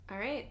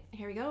right,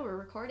 here we go. We're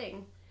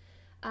recording.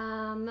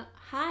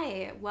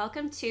 Hi,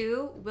 welcome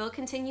to We'll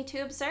Continue to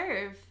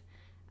Observe,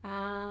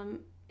 a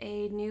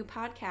new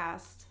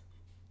podcast.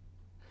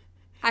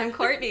 I'm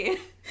Courtney.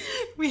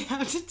 We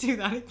have to do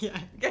that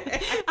again.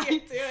 I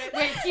can't do it.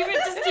 Wait,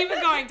 just keep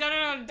it going.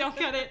 Don't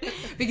cut it.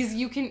 Because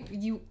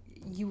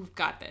you've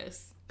got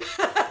this.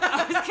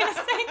 I was going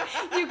to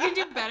say, you can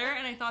do better,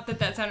 and I thought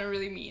that sounded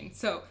really mean.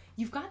 So,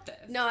 you've got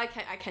this. No, I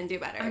can do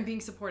better. I'm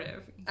being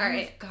supportive. All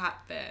right. You've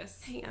got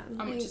this. Hang on.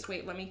 Let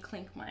me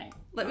clink my...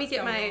 Let me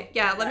get my...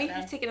 Yeah, let me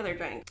take another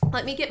drink.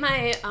 Let me get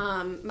my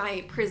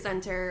my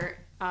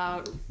presenter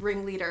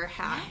ringleader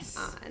hat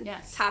on.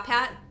 Yes. Top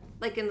hat,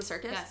 like in the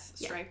circus? Yes.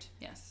 Striped.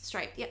 Yeah. Yes.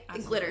 Striped. Yeah.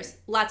 Absolutely. It glitters.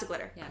 Lots of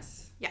glitter.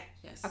 Yes. Yeah.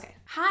 Yes. Okay.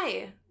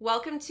 Hi.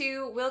 Welcome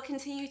to We'll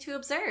Continue to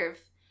Observe.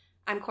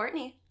 I'm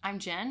Courtney. I'm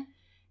Jen.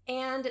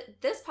 And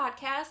this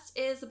podcast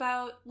is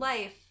about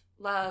life,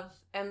 love,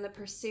 and the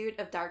pursuit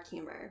of dark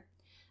humor.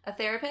 A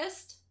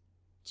therapist,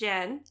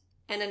 Jen,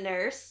 and a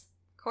nurse,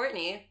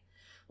 Courtney,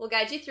 will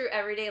guide you through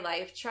everyday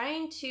life,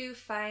 trying to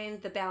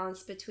find the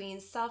balance between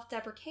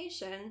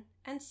self-deprecation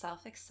and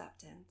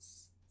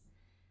self-acceptance.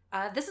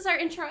 This is our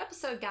intro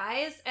episode,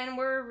 guys, and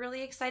we're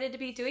really excited to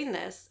be doing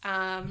this.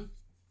 I'm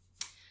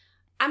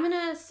going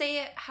to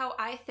say how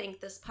I think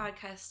this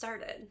podcast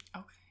started.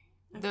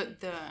 Okay.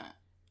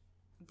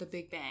 The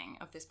big bang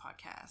of this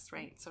podcast,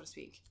 right, so to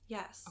speak.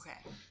 Yes. Okay.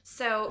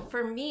 So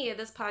for me,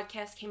 this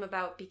podcast came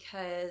about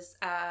because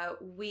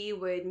we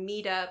would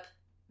meet up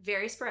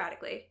very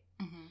sporadically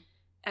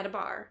at a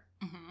bar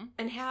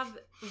and have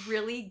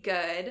really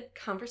good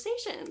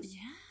conversations.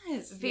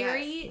 Yes.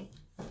 Very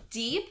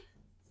deep,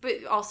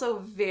 but also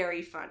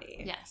very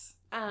funny. Yes.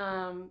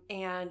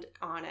 And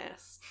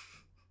honest.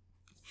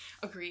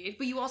 Agreed.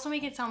 But you also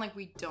make it sound like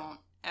we don't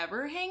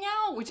ever hang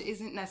out, which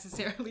isn't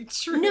necessarily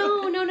true.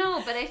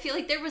 No. But I feel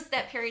like there was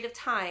that period of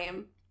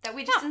time that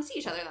we just didn't see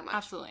each other that much.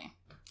 Absolutely.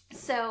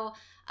 So,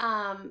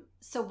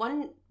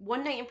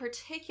 one night in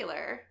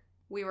particular,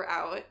 we were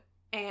out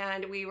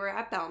and we were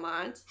at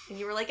Belmont, and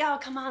you were like, "Oh,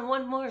 come on,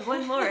 one more,"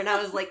 and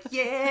I was like,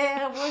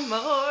 "Yeah, one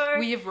more."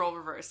 We have role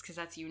reversed because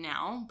that's you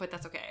now, but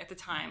that's okay. At the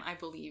time, I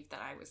believed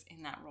that I was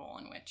in that role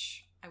in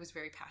which I was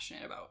very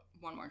passionate about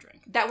one more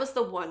drink. That was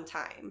the one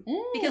time.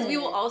 Because we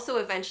will also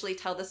eventually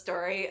tell the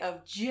story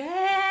of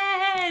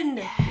Jen.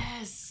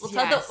 Yes. We'll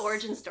tell the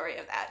origin story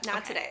of that.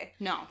 Not today.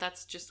 No,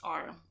 that's just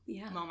our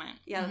moment.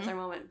 Yeah, that's our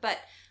moment. But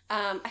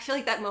I feel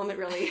like that moment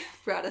really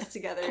brought us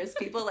together as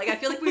people. Like, I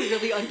feel like we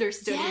really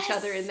understood each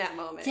other in that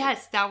moment.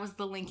 Yes, that was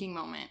the linking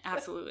moment.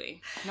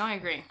 Absolutely. No, I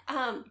agree.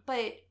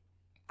 But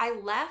I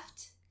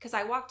left because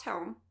I walked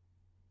home,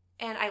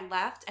 and I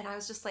left, and I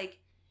was just like,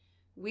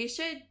 we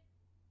should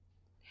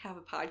have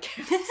a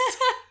podcast.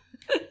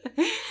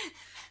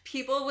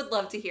 People would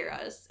love to hear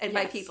us. And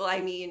by people, I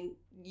mean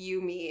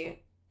you,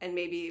 me, and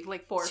maybe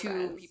like 4 2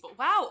 friends. people.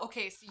 Wow.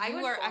 Okay. So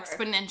you are 4.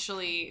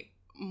 exponentially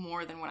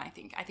more than what I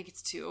think. I think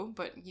it's 2,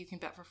 but you can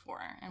bet for 4,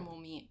 and we'll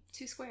meet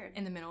 2 squared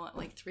in the middle at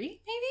like 3,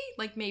 maybe?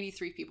 Like maybe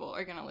 3 people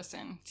are going to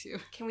listen to.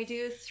 Can we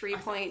do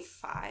 3.5?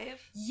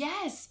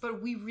 Yes,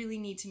 but we really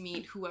need to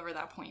meet whoever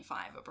that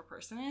 0.5 of a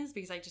person is,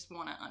 because I just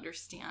want to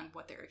understand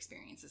what their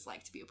experience is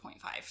like to be a 0.5.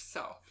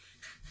 So...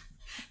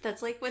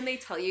 That's like when they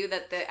tell you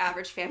that the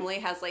average family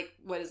has like,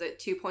 what is it,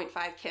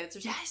 2.5 kids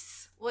or something?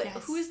 Yes.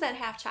 Yes. Who is that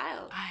half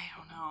child? I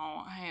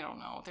don't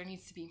know. There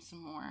needs to be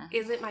some more.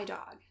 Is it my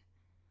dog?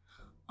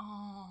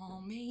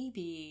 Oh,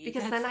 maybe.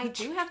 Because then I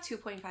do have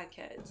 2.5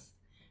 kids.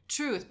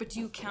 Truth, but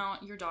do you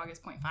count your dog as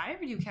 0.5 or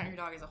do you count your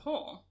dog as a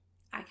whole?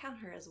 I count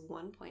her as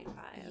 1.5.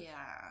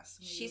 Yeah.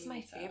 So she's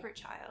my favorite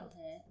child.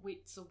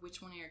 Wait, so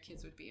which one of your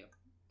kids would be a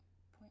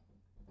point?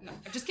 No,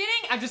 I'm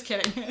just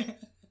kidding.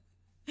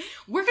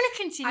 We're going to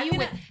continue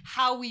with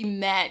how we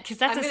met, because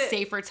that's a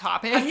safer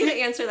topic. I'm going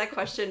to answer that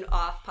question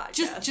off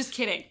podcast.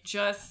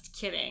 Just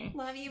kidding.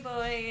 Love you,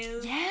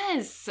 boys.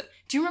 Yes.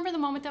 Do you remember the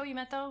moment that we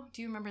met, though?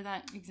 Do you remember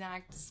that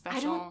exact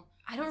special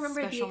I don't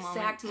remember the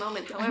exact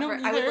moment. However,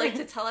 I would like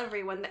to tell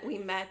everyone that we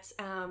met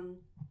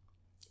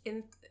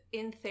in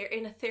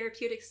a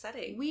therapeutic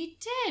setting. We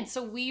did.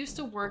 So we used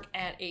to work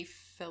at a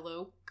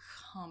fellow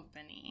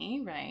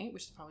company, right?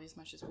 Which is probably as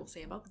much as we'll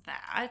say about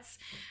that.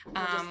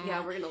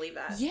 We're going to leave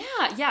that.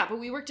 Yeah. But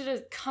we worked at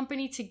a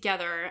company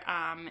together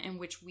in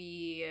which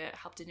we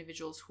helped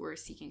individuals who were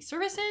seeking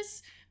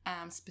services,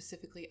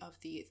 specifically of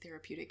the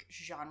therapeutic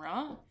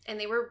genre. And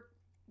they were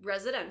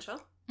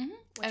residential, which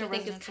and I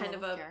think is kind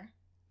of a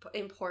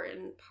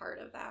important part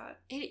of that.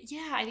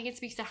 I think it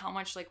speaks to how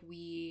much like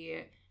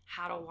we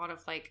had a lot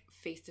of like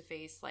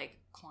face-to-face like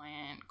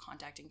client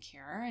contact and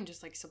care and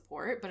just like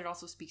support, but it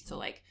also speaks to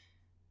like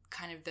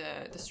kind of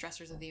the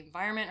stressors of the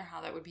environment or how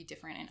that would be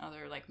different in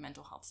other like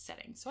mental health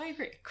settings. So I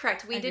agree.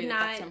 Correct.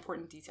 That's an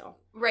important detail.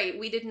 Right.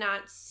 We did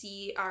not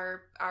see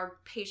our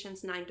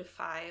patients 9 to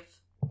 5.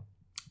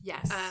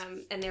 Yes.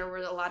 And there were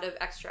a lot of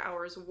extra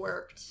hours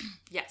worked.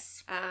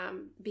 Yes.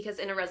 Because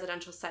in a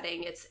residential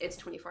setting, it's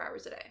 24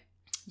 hours a day.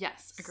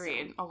 Yes,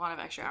 agreed. So. A lot of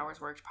extra hours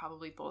worked,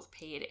 probably both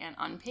paid and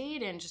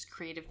unpaid, and just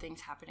creative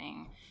things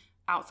happening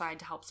outside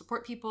to help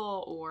support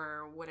people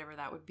or whatever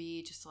that would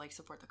be, just to like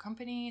support the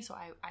company. So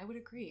I would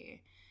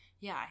agree.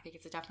 Yeah, I think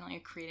it's definitely a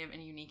creative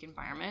and unique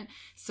environment.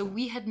 So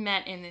we had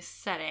met in this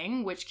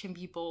setting, which can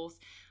be both,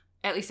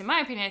 at least in my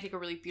opinion, I think a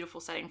really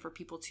beautiful setting for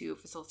people to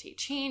facilitate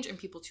change and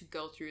people to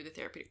go through the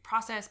therapeutic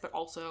process, but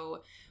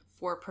also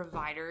for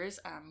providers,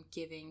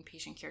 giving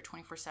patient care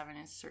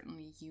 24/7 is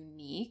certainly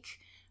unique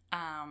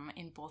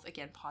in both,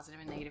 again, positive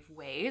and negative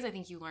ways. I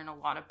think you learn a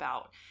lot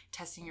about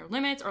testing your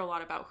limits or a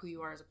lot about who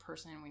you are as a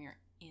person when you're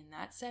in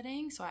that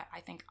setting. So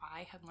I think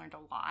I have learned a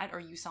lot, or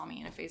you saw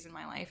me in a phase in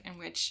my life in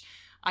which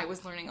I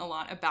was learning a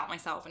lot about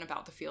myself and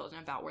about the field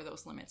and about where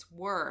those limits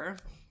were.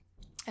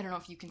 I don't know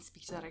if you can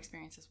speak to that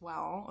experience as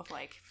well, of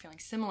like feeling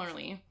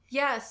similarly.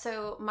 Yeah,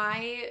 so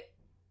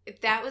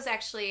that was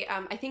actually,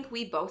 I think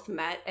we both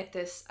met at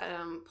this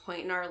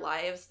point in our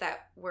lives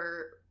that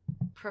were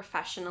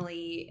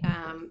professionally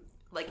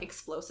like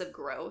explosive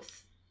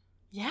growth.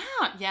 Yeah,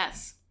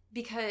 yes.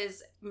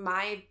 Because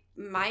my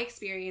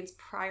experience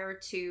prior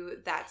to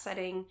that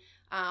setting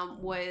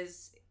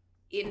was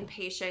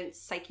inpatient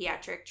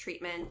psychiatric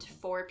treatment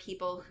for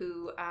people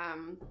who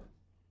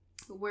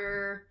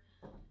were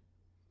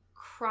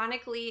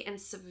chronically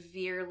and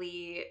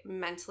severely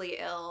mentally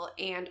ill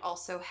and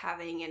also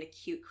having an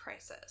acute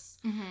crisis.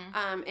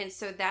 Mm-hmm. And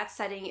so that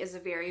setting is a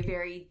very,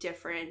 very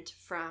different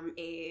from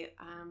a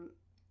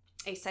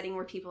setting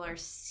where people are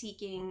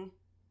seeking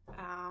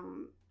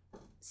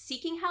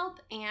help,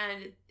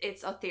 and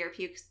it's a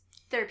therapeutic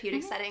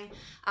mm-hmm. setting.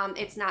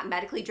 It's not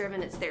medically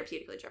driven, it's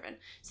therapeutically driven.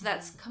 So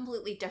that's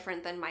completely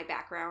different than my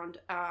background.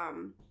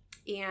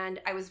 And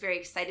I was very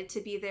excited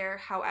to be there.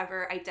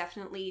 However, I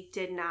definitely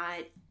did not,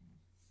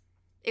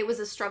 it was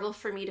a struggle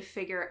for me to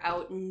figure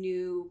out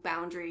new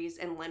boundaries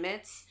and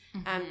limits,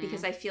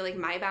 because I feel like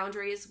my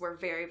boundaries were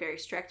very, very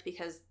strict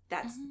because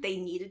they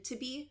needed to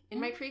be in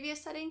my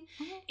previous setting.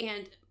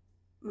 And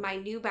my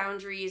new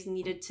boundaries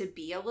needed to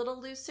be a little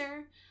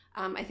looser.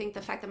 I think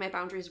the fact that my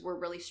boundaries were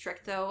really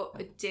strict, though,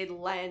 did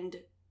lend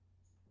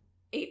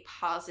a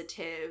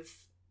positive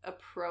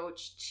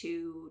approach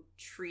to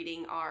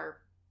treating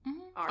our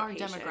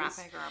patients.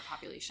 Demographic or our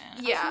population.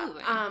 Yeah.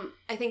 Absolutely.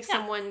 I think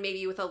someone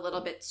maybe with a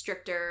little bit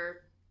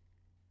stricter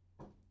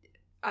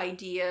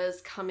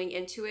ideas coming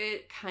into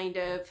it kind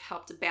of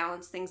helped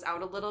balance things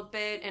out a little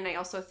bit. And I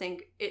also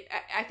think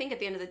I think at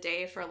the end of the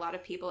day, for a lot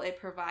of people, it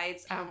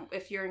provides,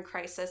 if you're in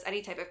crisis,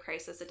 any type of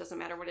crisis, it doesn't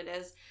matter what it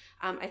is.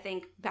 I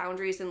think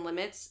boundaries and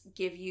limits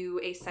give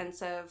you a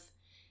sense of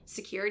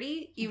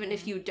security, even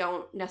if you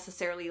don't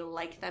necessarily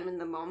like them in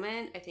the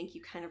moment. I think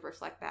you kind of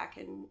reflect back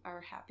and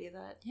are happy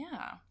that.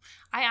 Yeah,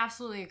 I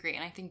absolutely agree.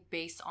 And I think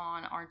based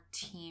on our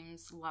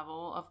team's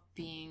level of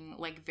being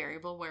like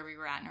variable where we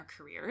were at in our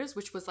careers,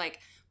 which was like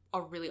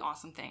a really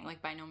awesome thing.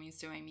 Like, by no means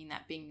do I mean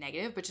that being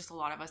negative, but just a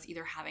lot of us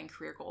either having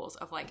career goals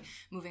of like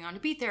moving on to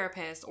be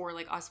therapists, or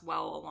like us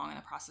well along in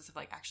the process of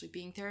like actually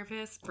being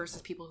therapists,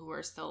 versus people who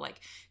are still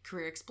like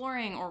career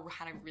exploring or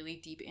had a really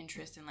deep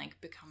interest in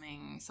like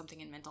becoming something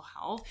in mental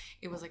health.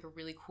 It was like a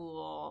really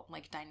cool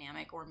like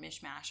dynamic or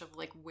mishmash of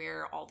like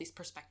where all these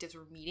perspectives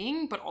were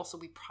meeting, but also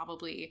we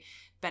probably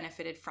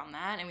benefited from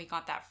that, and we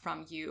got that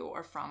from you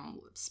or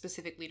from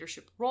specific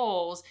leadership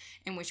roles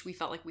in which we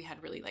felt like we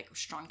had really like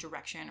strong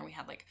direction, or we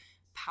had like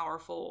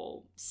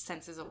powerful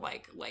senses of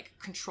like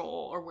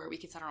control, or where we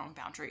could set our own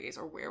boundaries,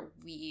 or where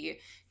we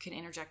can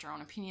interject our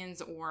own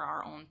opinions or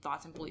our own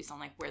thoughts and beliefs on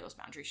like where those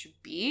boundaries should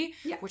be,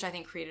 which I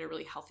think created a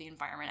really healthy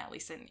environment, at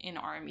least in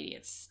our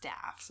immediate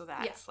staff. So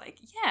that's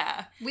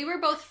we were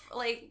both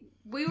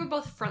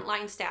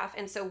frontline staff,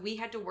 and so we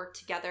had to work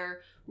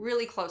together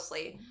really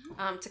closely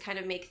to kind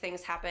of make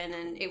things happen,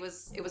 and it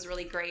was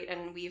really great.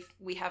 And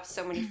we have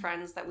so many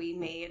friends that we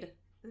made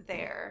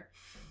there,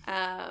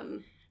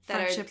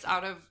 friendships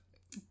out of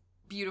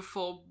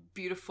beautiful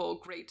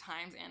great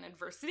times and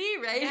adversity,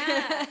 right?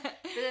 Yeah.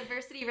 The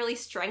adversity really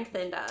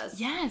strengthened us.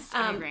 Yes,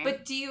 I agree.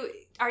 But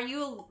are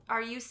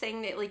you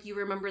saying that like you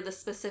remember the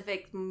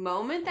specific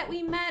moment that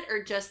we met,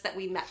 or just that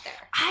we met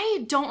there?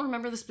 I don't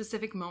remember the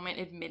specific moment,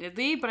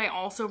 admittedly, but I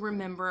also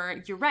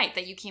remember, you're right,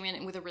 that you came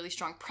in with a really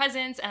strong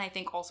presence, and I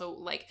think also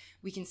like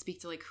we can speak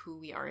to like who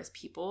we are as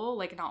people,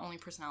 like not only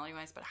personality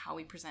wise, but how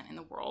we present in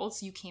the world.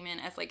 So you came in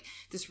as like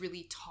this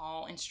really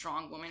tall and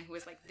strong woman who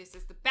was like, this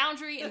is the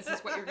boundary and this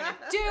is what you're gonna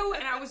do,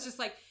 and I was just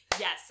like,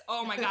 yes,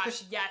 oh my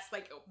gosh, yes,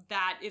 like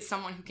that is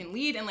someone who can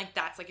lead, and like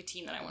that's like a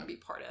team that I want to be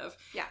part of.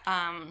 Yeah.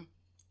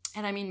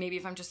 And I mean, maybe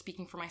if I'm just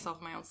speaking for myself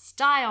and my own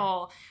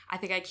style, I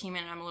think I came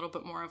in and I'm a little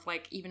bit more of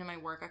like, even in my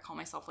work, I call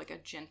myself like a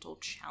gentle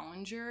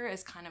challenger,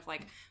 is kind of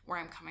like where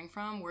I'm coming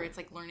from, where it's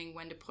like learning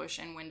when to push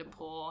and when to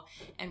pull,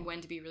 and when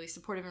to be really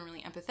supportive and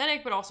really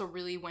empathetic, but also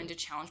really when to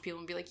challenge people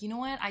and be like, you know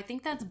what, I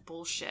think that's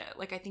bullshit.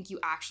 Like, I think you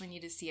actually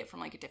need to see it from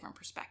like a different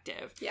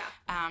perspective. Yeah.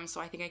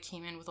 So I think I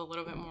came in with a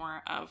little bit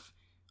more of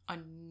a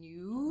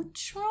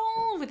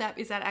neutral,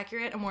 is that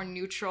accurate? A more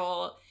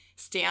neutral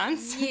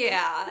stance?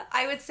 Yeah,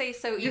 I would say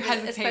so. You're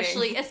Even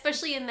hesitating.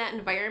 especially in that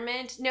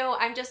environment. No,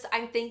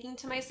 I'm thinking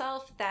to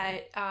myself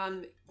that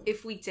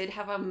if we did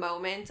have a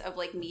moment of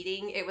like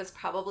meeting, it was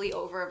probably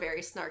over a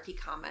very snarky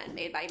comment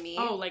made by me.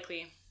 Oh,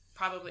 likely.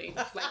 Probably.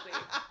 Likely.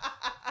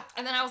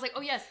 And then I was like,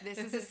 oh yes, this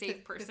is a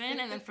safe person.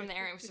 And then from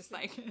there, it was just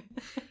like... It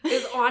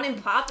was on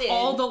and popping.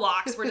 All the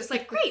locks were just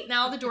like, great,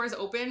 now the door is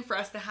open for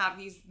us to have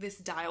this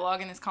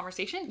dialogue and this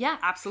conversation. Yeah,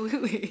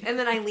 absolutely. And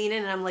then I lean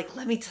in and I'm like,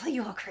 let me tell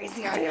you how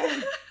crazy I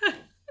am.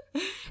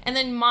 And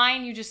then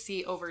mine you just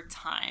see over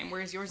time,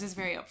 whereas yours is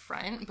very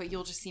upfront, but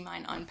you'll just see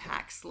mine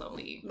unpack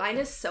slowly. Mine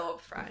is so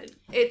upfront.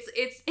 It's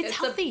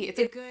healthy. It's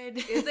a good...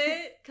 Is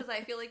it? Because I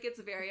feel like it's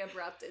very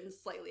abrupt and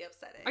slightly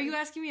upsetting. Are you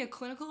asking me a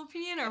clinical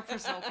opinion or a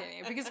personal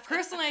opinion? Because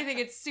personally, I think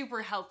it's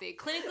super healthy.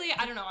 Clinically,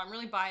 I don't know. I'm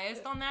really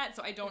biased on that,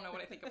 so I don't know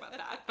what I think about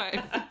that.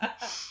 But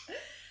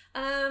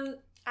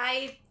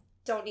I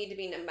don't need to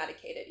be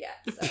medicated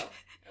yet, so...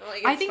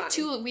 Like, I think, fine.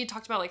 too, we had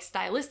talked about, like,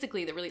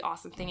 stylistically, the really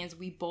awesome thing is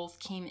we both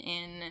came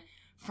in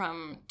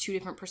from two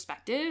different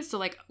perspectives. So,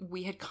 like,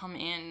 we had come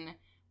in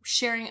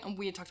sharing,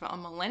 we had talked about a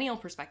millennial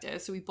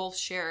perspective. So we both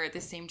share the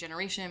same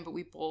generation, but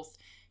we both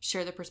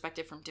share the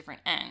perspective from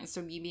different ends.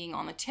 So me being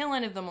on the tail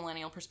end of the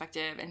millennial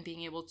perspective and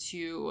being able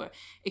to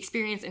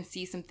experience and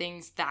see some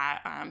things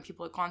that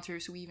people had gone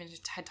through. So we even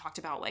just had talked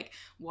about like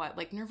what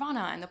like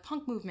Nirvana and the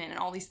punk movement and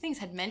all these things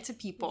had meant to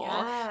people,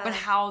 but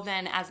how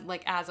then as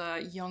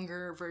a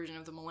younger version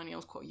of the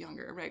millennials, quote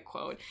younger, right,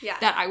 quote,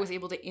 that I was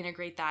able to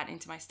integrate that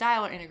into my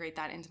style or integrate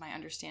that into my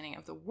understanding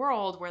of the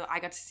world, where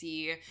I got to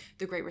see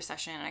the Great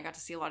Recession and I got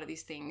to see a lot of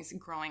these things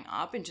growing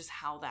up and just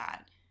how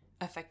that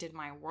affected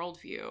my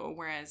worldview,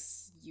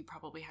 whereas you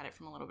probably had it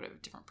from a little bit of a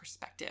different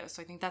perspective.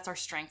 So I think that's our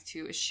strength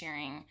too, is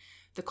sharing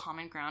the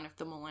common ground of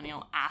the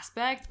millennial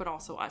aspect, but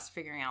also us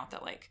figuring out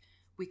that like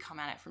we come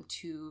at it from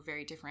two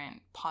very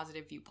different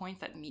positive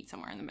viewpoints that meet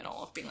somewhere in the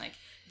middle of being like,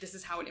 this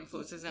is how it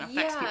influences and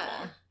affects people.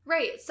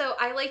 Right. So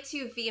I like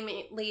to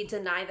vehemently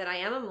deny that I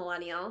am a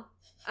millennial.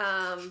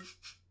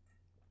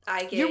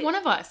 You're one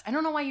of us. I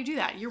don't know why you do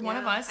that. You're one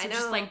of us. So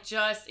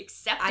just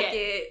accept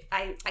it.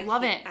 I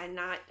love it. I'm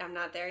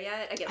not there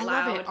yet. I get I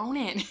loud. love it. Own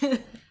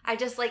it. I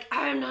just like,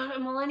 I'm not a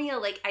millennial.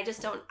 Like, I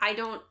guess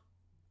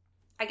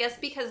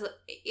because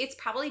it's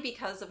probably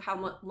because of how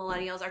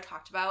millennials are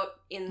talked about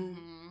in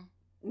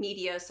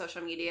media,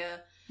 social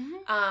media,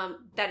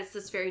 that it's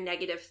this very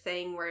negative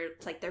thing where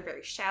it's like, they're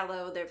very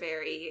shallow. They're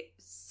very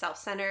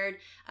self-centered.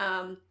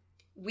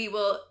 We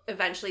will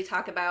eventually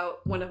talk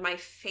about one of my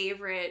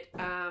favorite,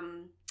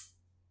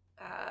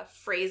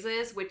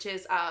 phrases, which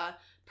is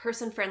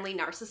person-friendly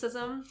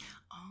narcissism.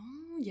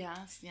 Oh,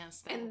 yes,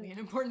 that would be an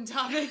important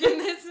topic in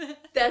this.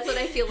 That's what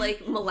I feel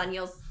like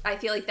millennials, I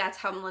feel like that's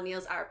how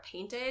millennials are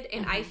painted,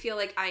 and I feel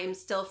like I am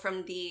still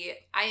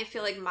I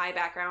feel like my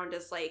background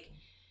is like,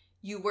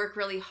 you work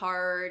really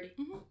hard,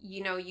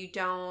 you know, you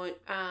don't,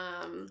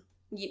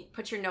 you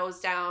put your nose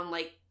down,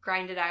 like,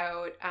 grind it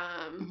out,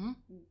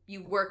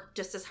 you work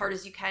just as hard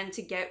as you can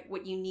to get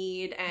what you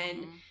need,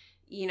 and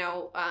you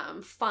know,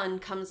 fun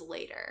comes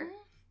later.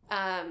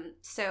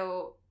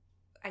 So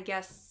I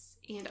guess,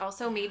 and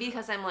also maybe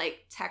because I'm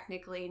like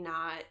technically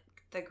not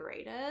the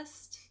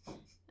greatest.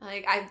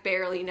 Like, I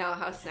barely know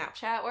how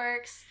Snapchat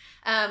works.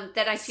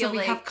 That I feel so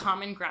we have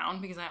common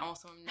ground, because I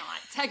also am not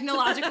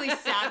technologically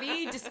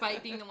savvy,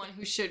 despite being the one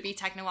who should be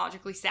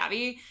technologically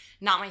savvy.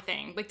 Not my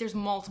thing. Like, there's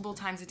multiple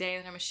times a day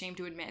that I'm ashamed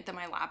to admit that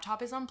my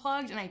laptop is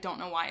unplugged, and I don't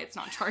know why it's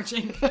not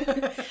charging.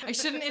 I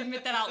shouldn't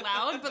admit that out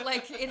loud, but,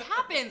 like, it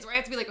happens, where I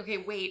have to be like, okay,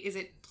 wait, is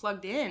it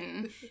plugged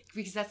in?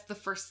 Because that's the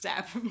first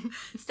step.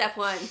 Step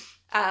one.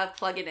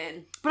 Plug it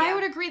in. But I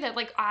would agree that,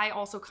 like, I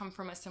also come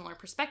from a similar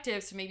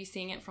perspective, so maybe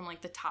seeing it from,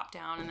 like, the top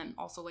down and then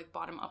also, like,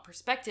 bottom up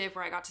perspective,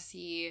 where I got to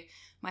see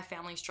my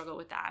family struggle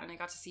with that, and I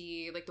got to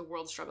see, like, the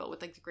world struggle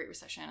with, like, the Great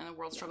Recession, and the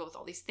world struggle with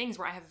all these things,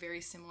 where I have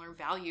very similar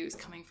values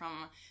coming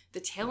from the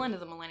tail end of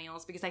the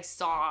millennials, because I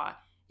saw,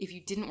 if you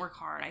didn't work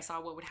hard, I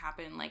saw what would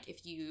happen, like,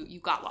 if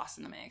you got lost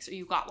in the mix, or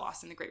you got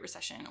lost in the Great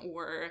Recession,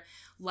 or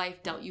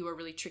life dealt you a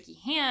really tricky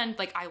hand.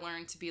 Like, I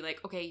learned to be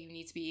like, okay, you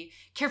need to be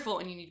careful,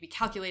 and you need to be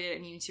calculated,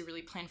 and you need to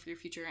really plan for your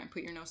future and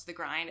put your nose to the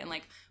grind, and,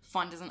 like,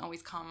 fun doesn't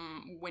always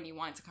come when you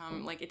want it to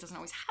come. Like, it doesn't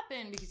always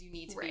happen because you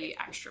need to be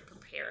extra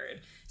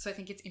prepared. So I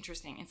think it's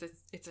interesting.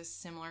 It's a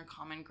similar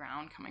common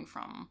ground coming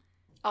from.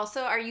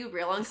 Also, are you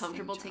real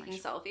uncomfortable taking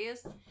selfies?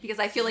 Because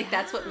I feel like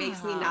that's what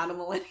makes me not a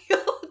millennial.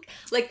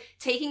 Like,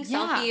 taking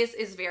selfies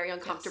is very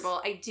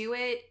uncomfortable. Yes. I do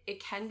it.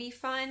 It can be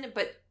fun,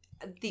 but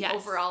the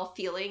overall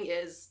feeling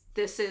is,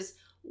 this is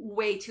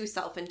way too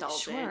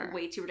self-indulgent,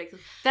 way too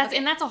ridiculous.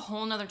 And that's a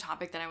whole nother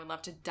topic that I would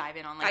love to dive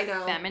in on, like,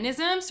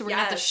 feminism. So we're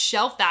gonna have to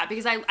shelf that,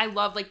 because I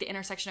love, like, the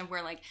intersection of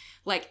where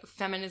like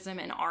feminism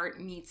and art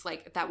meets,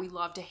 like, that we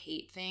love to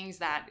hate things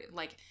that,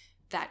 like,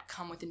 that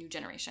come with the new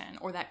generation,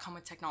 or that come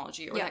with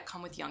technology, or that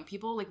come with young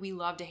people. Like, we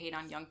love to hate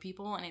on young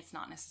people, and it's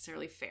not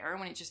necessarily fair,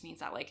 when it just means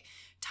that, like,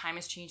 time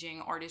is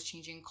changing, art is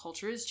changing,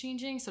 culture is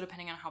changing. So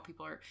depending on how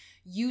people are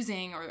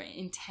using, or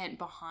intent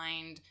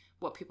behind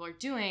what people are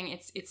doing,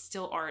 it's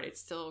still art, it's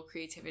still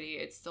creativity,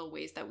 it's still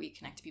ways that we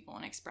connect to people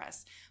and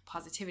express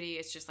positivity.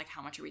 It's just like,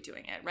 how much are we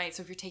doing it, right?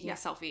 So if you're taking a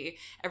selfie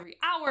every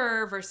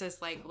hour versus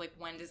like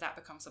when does that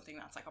become something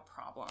that's like a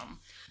problem,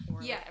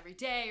 or like every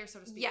day, or so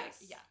to speak?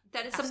 Yes, like,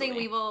 that is something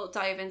we will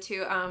dive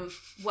into.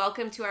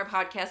 Welcome to our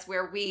podcast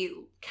where we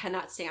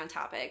cannot stay on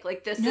topic.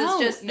 Like this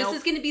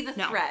is going to be the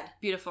thread.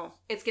 Beautiful.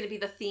 It's going to be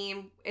the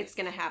theme. It's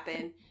going to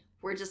happen.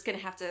 We're just going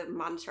to have to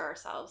monitor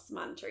ourselves,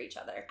 monitor each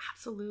other.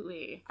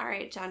 Absolutely. All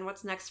right, Jen,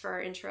 what's next for our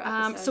intro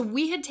episode? So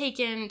we had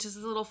taken just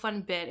a little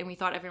fun bit, and we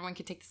thought everyone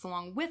could take this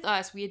along with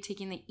us. We had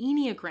taken the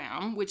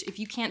Enneagram, which if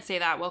you can't say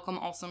that, welcome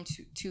also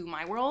to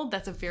my world.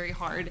 That's a very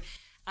hard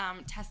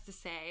test to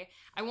say.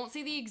 I won't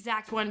say the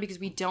exact one because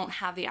we don't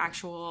have the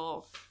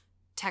actual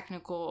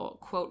technical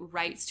quote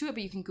rights to it,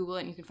 but you can Google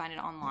it and you can find it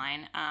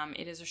online.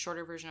 It is a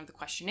shorter version of the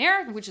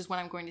questionnaire, which is what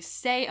I'm going to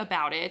say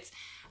about it.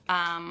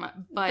 But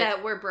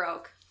that we're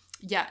broke.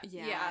 Yes.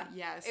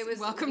 It was,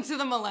 welcome to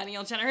the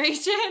millennial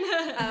generation.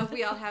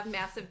 We all have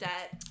massive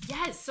debt.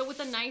 Yes. So with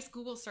a nice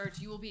Google search,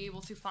 you will be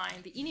able to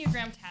find the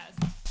Enneagram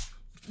test.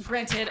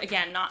 Granted,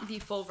 again, not the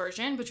full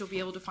version, but you'll be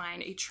able to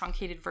find a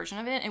truncated version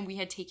of it. And we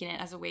had taken it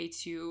as a way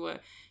to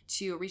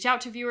reach out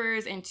to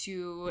viewers and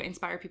to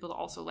inspire people to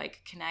also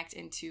like connect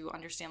and to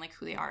understand like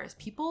who they are as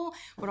people,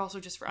 but also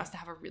just for us to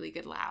have a really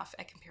good laugh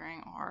at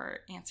comparing our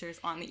answers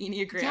on the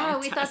Enneagram Yeah,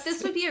 we test. thought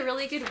this would be a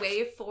really good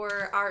way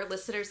for our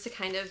listeners to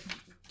kind of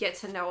get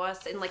to know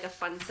us in like a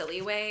fun,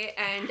 silly way.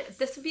 And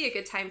this would be a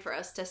good time for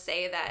us to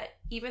say that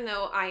even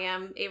though I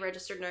am a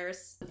registered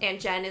nurse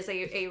and Jen is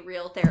a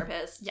real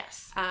therapist,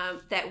 yes,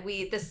 that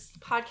this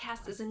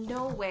podcast is in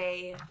no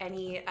way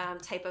any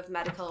type of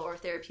medical or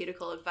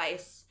therapeutical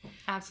advice.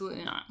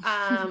 Absolutely not.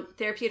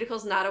 Therapeutical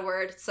is not a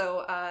word,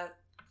 so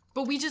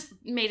but we just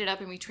made it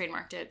up and we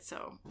trademarked it,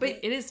 so but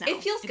it is now.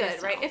 It feels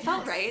good, right? It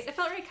felt right. It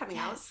felt right coming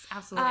out.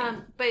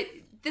 Absolutely. But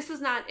this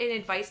is not an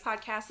advice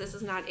podcast. This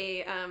is not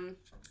a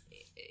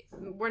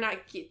we're not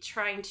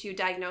trying to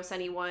diagnose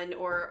anyone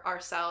or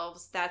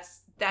ourselves.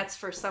 That's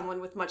for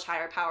someone with much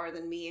higher power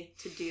than me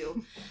to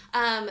do.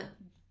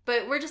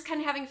 But we're just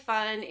kind of having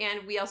fun,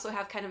 and we also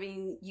have kind of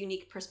a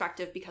unique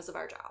perspective because of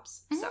our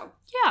jobs. Mm-hmm. So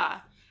yeah,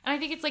 and I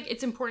think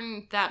it's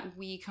important that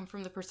we come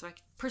from the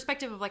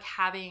perspective of like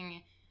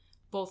having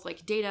both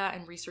like data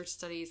and research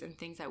studies and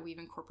things that we've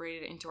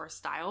incorporated into our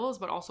styles,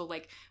 but also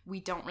like we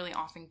don't really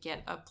often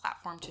get a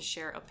platform to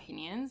share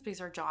opinions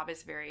because our job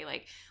is very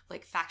like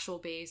factual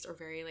based or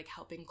very like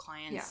helping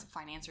clients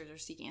find answers or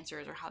seek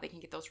answers or how they can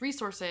get those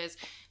resources.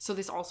 So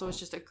this also is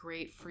just a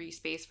great free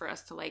space for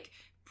us to like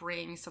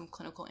bring some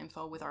clinical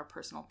info with our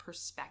personal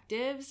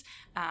perspectives.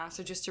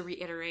 So just to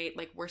reiterate,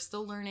 like we're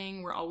still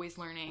learning, we're always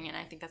learning, and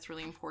I think that's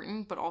really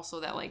important, but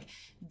also that like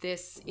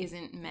this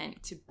isn't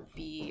meant to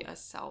be a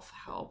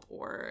self-help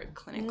or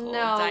clinical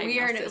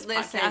diagnosis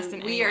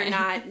podcast. We are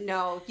not,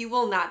 no, you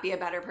will not be a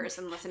better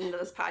person listening to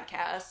this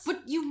podcast.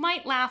 But you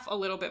might laugh a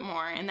little bit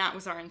more, and that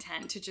was our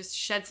intent, to just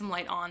shed some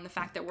light on the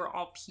fact that we're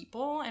all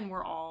people and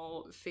we're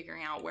all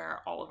figuring out where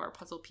all of our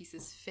puzzle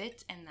pieces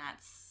fit, and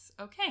that's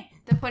okay.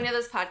 The point of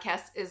this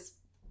podcast is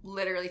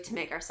literally to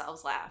make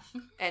ourselves laugh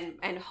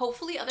and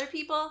hopefully other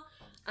people.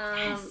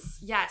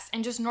 Yes.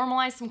 And just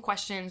normalize some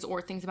questions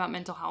or things about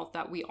mental health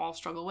that we all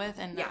struggle with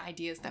and the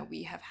ideas that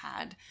we have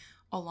had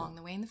along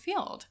the way in the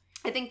field.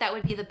 I think that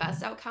would be the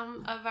best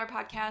outcome of our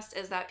podcast,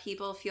 is that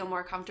people feel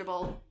more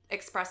comfortable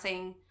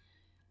expressing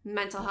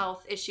mental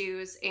health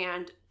issues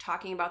and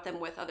talking about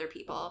them with other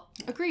people.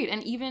 Agreed.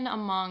 And even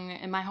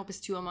and my hope is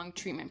too among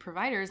treatment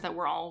providers, that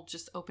we're all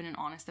just open and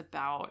honest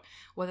about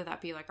whether that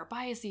be like our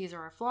biases or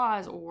our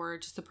flaws or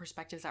just the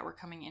perspectives that we're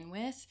coming in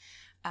with,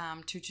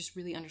 to just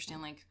really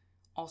understand like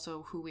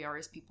also who we are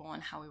as people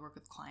and how we work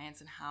with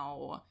clients and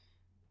how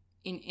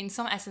in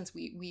some essence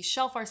we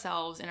shelf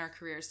ourselves in our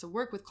careers to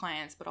work with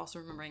clients, but also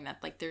remembering that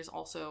like there's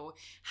also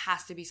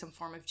has to be some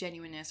form of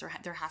genuineness, or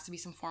there has to be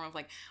some form of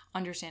like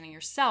understanding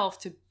yourself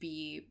to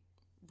be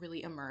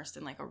really immersed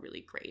in like a really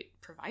great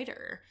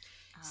provider.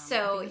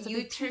 So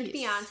you turned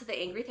me on to the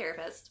Angry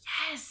Therapist.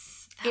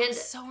 Yes, that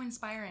was so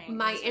inspiring.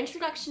 My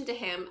introduction to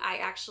him,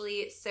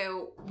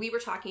 so we were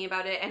talking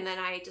about it, and then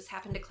I just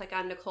happened to click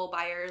on Nicole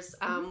Byers'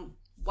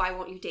 Why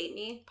Won't You Date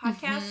Me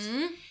podcast.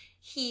 Mm-hmm.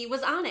 He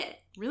was on it.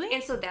 Really?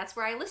 And so that's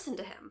where I listened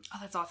to him. Oh,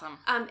 that's awesome.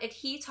 And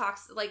he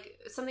talks, like,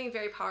 something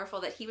very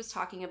powerful that he was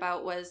talking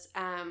about was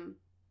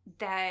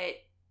that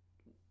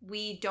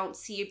we don't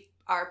see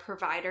our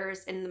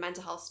providers in the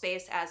mental health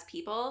space as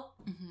people,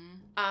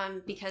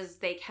 because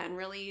they can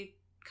really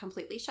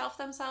completely shelf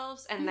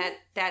themselves, and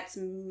that's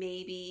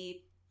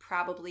maybe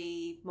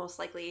probably most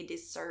likely a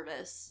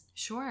disservice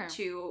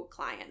to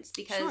clients,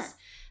 because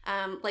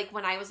like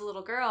when I was a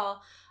little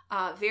girl,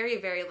 very,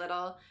 very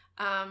little,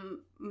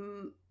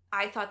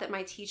 I thought that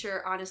my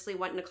teacher honestly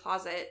went in a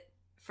closet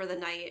for the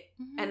night.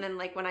 And then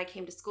like when I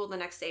came to school the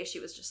next day, she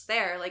was just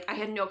there. Like I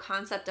had no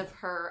concept of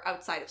her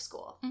outside of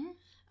school.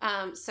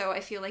 So I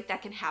feel like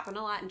that can happen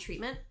a lot in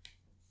treatment,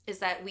 is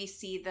that we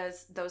see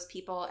those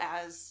people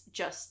as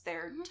just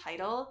their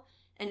title,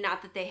 and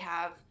not that they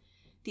have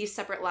these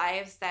separate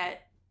lives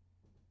that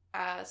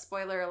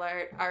spoiler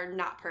alert, are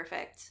not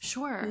perfect.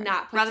 Sure.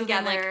 Not put Rather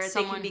together. than, like,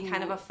 they can be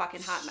kind of a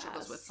fucking hot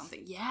mess. With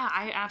something. Yeah,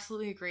 I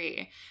absolutely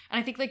agree. And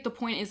I think, like, the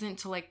point isn't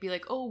to, like, be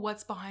like, oh,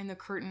 what's behind the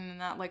curtain,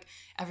 and that, like,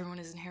 everyone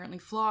is inherently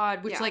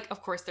flawed, which, like,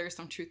 of course, there's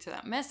some truth to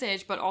that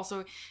message, but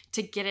also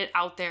to get it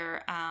out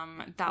there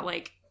that,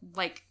 like,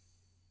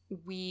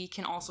 we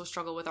can also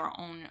struggle with our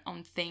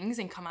own things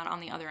and come out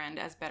on the other end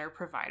as better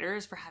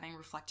providers for having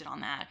reflected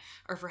on that,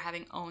 or for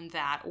having owned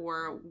that,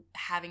 or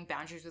having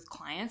boundaries with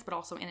clients, but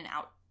also in an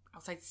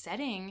outside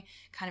setting,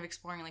 kind of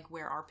exploring, like,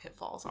 where our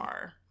pitfalls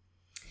are.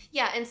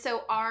 Yeah, and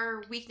so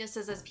our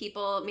weaknesses as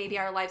people, maybe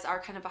our lives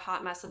are kind of a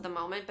hot mess at the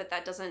moment, but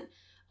that doesn't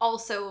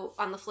also,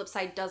 on the flip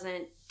side,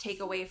 doesn't take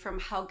away from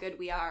how good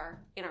we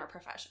are in our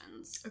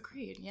professions.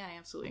 Agreed. Yeah, I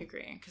absolutely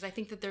agree. Because I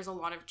think that there's a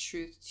lot of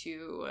truth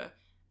to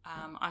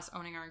us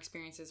owning our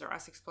experiences, or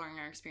us exploring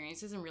our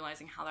experiences, and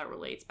realizing how that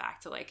relates back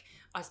to, like,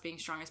 us being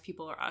strong as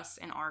people, or us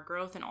and our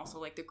growth, and also,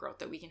 like, the growth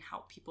that we can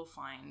help people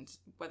find,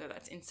 whether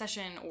that's in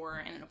session or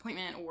in an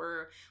appointment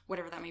or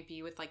whatever that may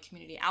be with, like,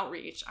 community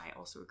outreach. I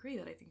also agree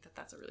that I think that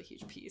that's a really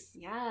huge piece.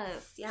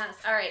 Yes.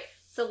 All right.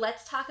 So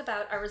let's talk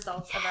about our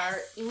results of our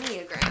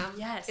Enneagram.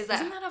 Yes.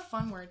 Isn't that a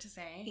fun word to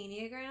say?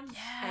 Enneagram?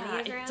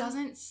 Yeah. Enneagram? It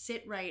doesn't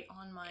sit right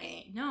on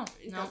my... No.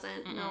 It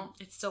doesn't. Mm-mm. No.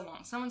 It still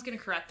won't. Someone's going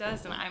to correct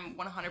us, and I'm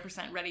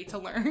 100% ready to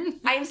learn.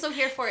 I am so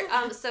here for it.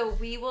 So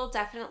we will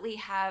definitely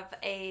have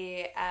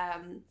a...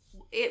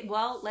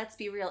 let's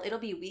be real. It'll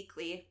be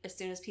weekly as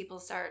soon as people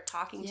start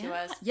talking to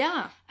us.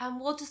 Yeah.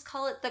 We'll just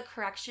call it the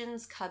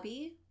Corrections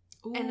Cubby.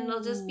 Ooh, and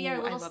it'll just be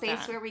our little space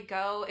that. where we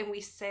go and we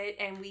sit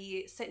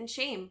in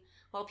shame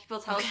while people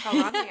tell us how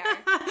wrong we are.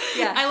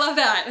 Yeah. I love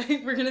that.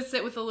 We're going to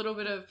sit with a little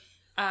bit of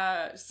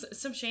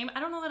some shame.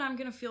 I don't know that I'm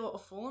going to feel a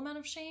full amount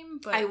of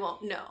shame, but I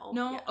won't. No.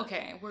 No? Yeah.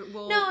 Okay.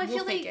 We'll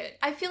fake it.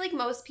 I feel like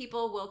most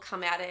people will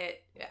come at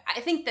it.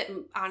 I think that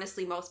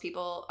honestly most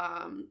people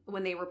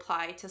when they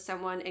reply to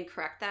someone and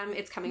correct them,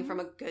 it's coming from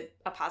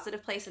a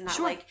positive place, and not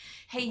like,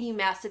 hey, you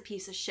massive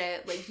piece of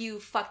shit, like, you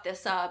fucked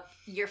this up,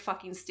 you're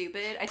fucking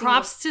stupid. I think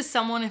props to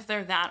someone if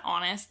they're that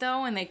honest,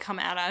 though, and they come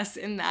at us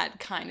in that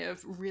kind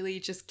of really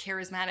just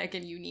charismatic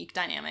and unique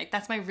dynamic.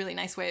 That's my really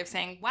nice way of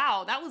saying,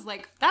 wow, that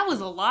was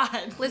a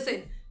lot.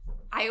 Listen,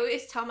 I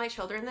always tell my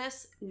children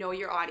this: know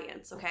your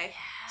audience, okay?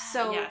 Yeah.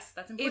 So yes,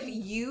 that's important.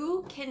 If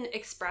you can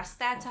express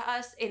that to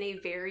us in a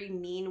very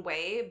mean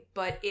way,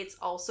 but it's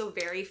also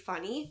very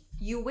funny,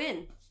 you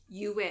win.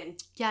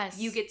 Yes.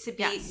 You get to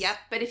be, yep.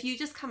 But if you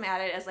just come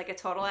at it as, like, a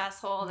total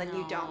asshole, then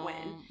you don't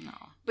win. No.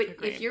 But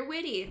if you're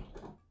witty,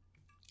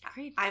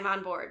 agreed. I'm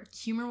on board.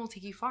 Humor will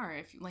take you far,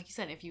 if, like you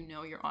said, if you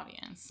know your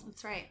audience.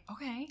 That's right.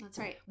 Okay. That's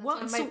right.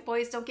 That's why my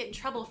boys don't get in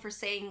trouble for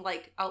saying,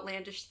 like,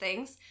 outlandish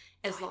things,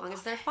 as long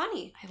as they're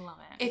funny. I love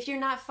it. If you're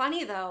not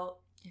funny, though,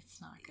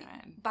 it's not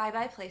good.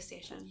 Bye-bye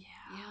PlayStation.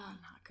 Yeah.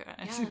 Not good.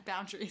 Yeah.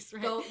 Boundaries,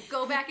 right?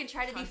 Go back and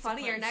try to be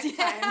funnier next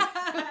time.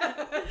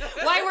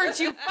 Why weren't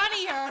you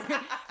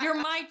funnier? You're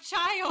my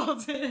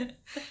child.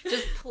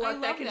 Just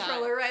plug that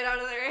controller right out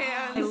of their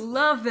hands. I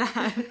love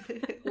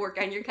that. Work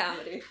on your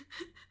comedy.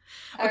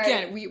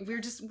 Again, right.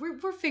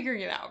 we're figuring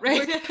it out,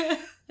 right?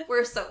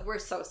 We're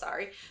so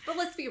sorry. But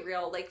let's be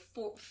real, like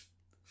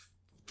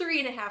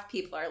 3.5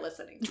 people are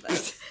listening to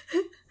this.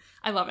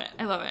 I love it.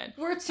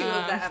 We're 2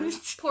 of them.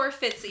 Poor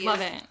Fitzy.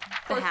 Love it.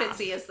 Poor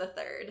Fitzy is the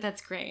 3rd.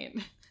 That's great.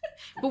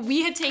 But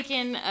we had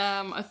taken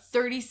a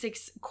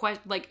 36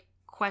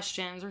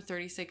 questions, or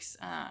 36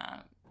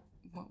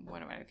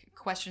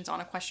 questions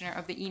on a questionnaire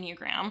of the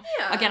Enneagram.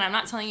 Yeah. Again, I'm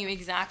not telling you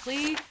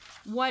exactly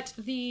what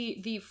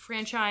the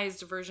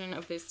franchised version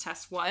of this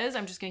test was.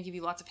 I'm just going to give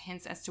you lots of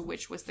hints as to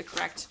which was the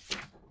correct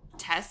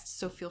test,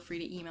 so feel free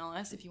to email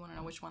us if you want to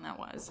know which one that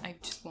was. I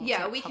just won't say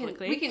it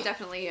publicly. we can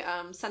definitely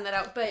send that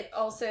out, but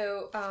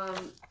also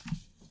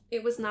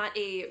it was not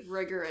a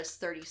rigorous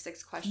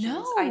 36 questions.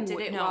 No, I did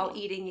it while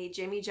eating a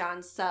Jimmy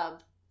John's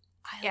sub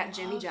at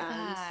Jimmy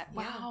John's. That.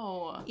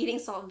 Wow. Yeah. Eating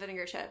salt and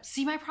vinegar chips.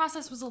 See, my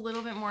process was a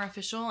little bit more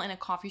official in a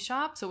coffee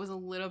shop, so it was a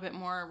little bit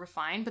more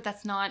refined, but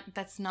that's not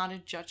a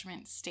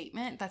judgment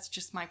statement. That's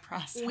just my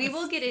process. We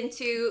will get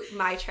into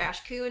my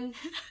trash coon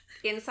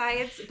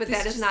insides, but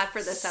that is not for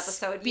this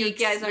episode. You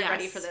guys aren't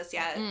ready for this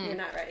yet. You're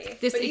not ready.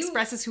 This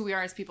expresses who we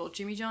are as people.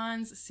 Jimmy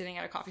John's sitting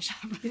at a coffee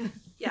shop.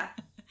 Yeah.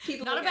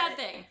 People not a bad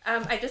thing.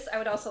 I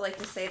would also like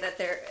to say that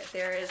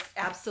there is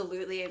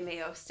absolutely a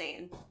mayo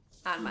stain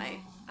on my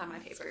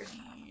papers.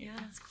 Yeah,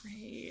 that's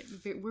great.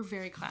 We're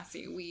very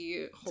classy.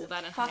 We hold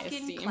that in high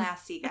esteem. Fucking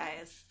classy,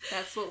 guys.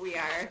 That's what we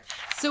are.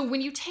 So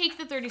when you take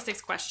the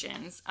 36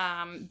 questions,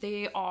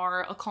 they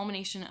are a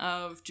culmination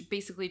of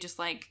basically just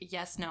like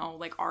yes, no,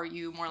 like are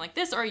you more like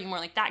this or are you more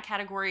like that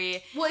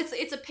category? Well,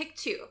 it's a pick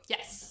 2.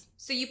 Yes.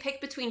 So you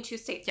pick between 2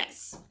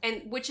 statements. Yes.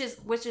 And which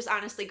is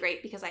honestly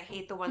great, because I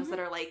hate the ones that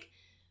are like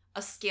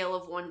a scale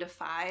of 1 to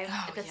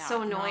 5. That's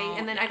so annoying.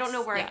 And then I don't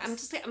know where I'm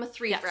a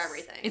 3 for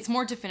everything. It's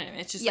more definitive.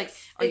 It's just like,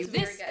 are you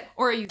this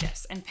or are you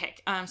this? And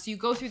pick. So you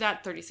go through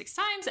that 36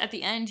 times. At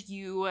the end,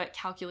 you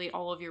calculate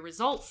all of your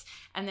results,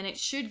 and then it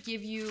should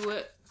give you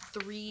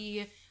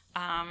 3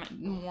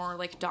 more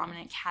like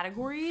dominant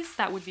categories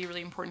that would be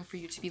really important for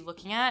you to be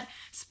looking at.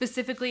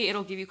 Specifically,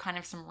 it'll give you kind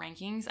of some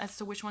rankings as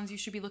to which ones you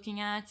should be looking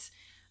at.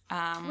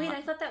 Wait,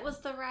 I thought that was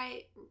the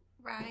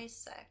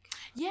RISEC.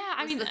 Yeah,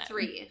 I mean, the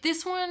 3.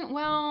 This one,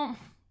 well,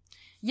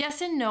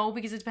 yes and no,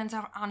 because it depends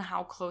on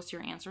how close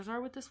your answers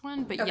are with this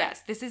one. But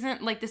yes, this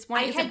isn't like this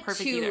one isn't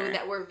perfect either. I had 2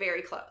 that were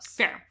very close.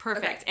 Fair,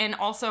 perfect. Okay. And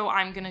also,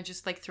 I'm gonna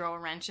just like throw a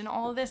wrench in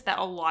all of this. That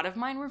a lot of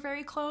mine were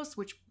very close,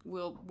 which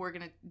we're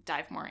gonna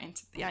dive more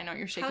into. Yeah, I know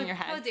you're shaking your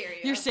head. How dare you?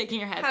 You're shaking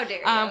your head. How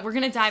dare you? We're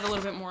gonna dive a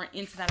little bit more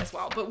into that as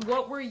well. But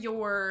what were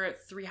your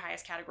 3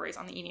 highest categories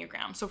on the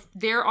Enneagram? So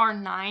there are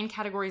 9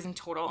 categories in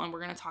total, and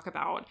we're gonna talk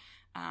about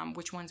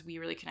which ones we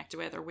really connected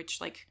with, or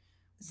which like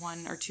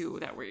 1 or 2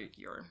 that were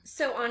your.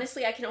 So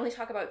honestly, I can only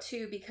talk about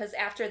 2 because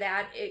after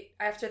that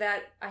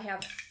I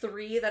have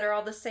 3 that are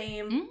all the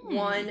same,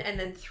 1, and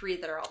then 3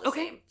 that are all the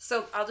same.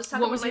 So I'll just talk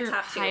about my top 2.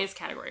 What was your highest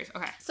categories?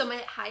 Okay. So my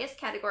highest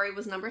category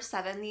was number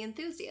 7, the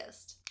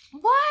enthusiast.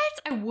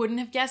 What? I wouldn't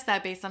have guessed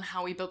that based on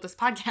how we built this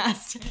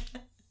podcast.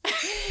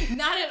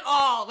 Not at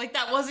all. Like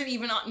that wasn't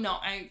even on. No,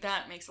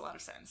 that makes a lot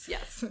of sense.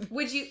 Yes.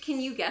 Can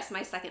you guess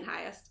my second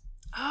highest?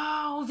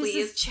 Oh, this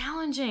is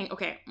challenging.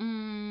 Okay.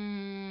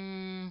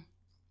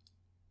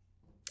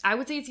 I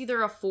would say it's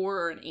either a 4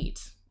 or an 8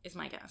 is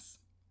my guess.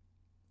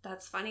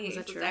 That's funny.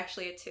 It's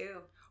actually a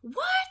 2.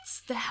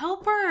 What? The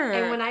Helper.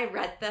 And when I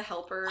read the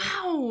Helper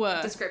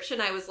description,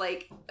 I was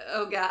like,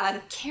 oh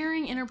God.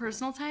 Caring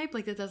interpersonal type?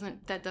 Like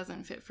that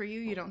doesn't fit for you?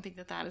 You don't think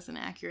that is an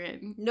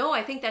accurate No,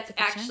 I think that's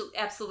actually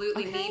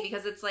absolutely me,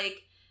 because it's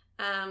like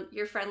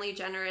you're friendly,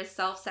 generous,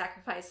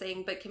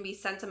 self-sacrificing, but can be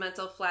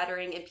sentimental,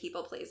 flattering, and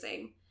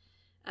people-pleasing.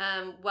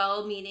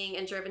 Well-meaning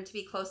and driven to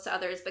be close to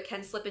others, but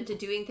can slip into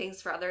doing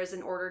things for others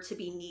in order to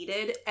be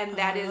needed, and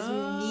that is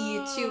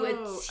me to a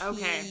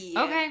T.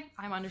 Okay,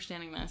 I'm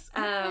understanding this.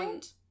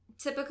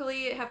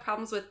 Typically have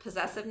problems with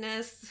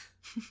possessiveness.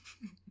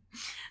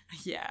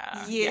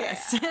 Yeah.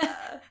 Yes.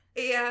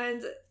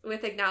 And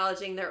with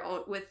acknowledging their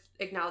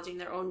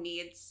own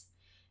needs.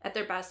 At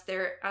their best,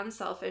 they're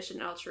unselfish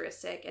and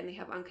altruistic, and they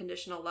have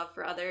unconditional love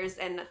for others,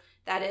 and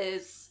that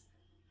is.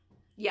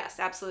 Yes,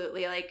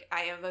 absolutely. Like,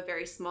 I have a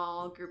very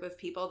small group of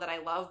people that I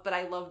love, but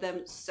I love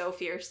them so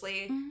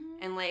fiercely.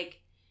 And,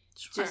 like,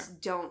 just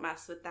don't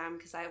mess with them,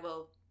 because I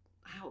will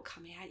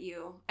come at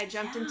you. I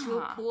jumped into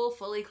a pool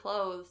fully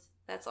clothed.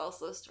 That's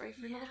also a story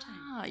for another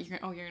time. You're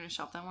going to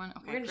shelf that one?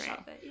 Okay, we're going to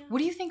shelf it, yeah. What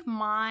do you think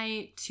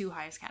my 2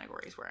 highest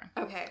categories were?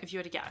 Okay. If you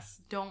had to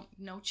guess.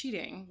 No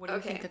cheating. What do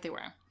you think that they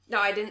were? No,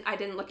 I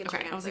didn't look at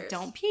your answers. I was like,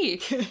 don't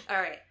peek. All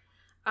right.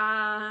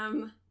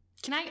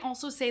 Can I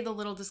also say the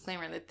little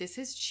disclaimer that this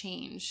has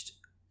changed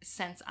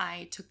since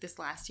I took this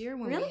last year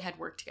when we had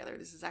worked together?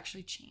 This has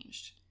actually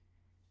changed.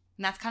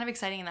 And that's kind of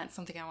exciting, and that's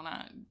something I want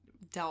to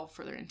delve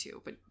further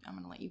into, but I'm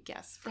going to let you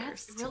guess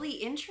first. That's really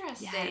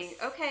interesting. Yes.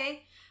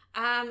 Okay.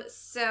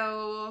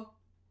 So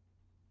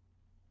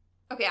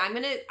okay, I'm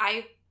going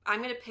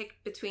to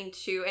pick between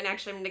 2, and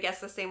actually I'm going to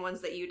guess the same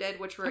ones that you did,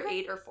 which were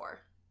 8 or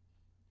 4.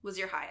 Was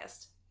your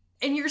highest.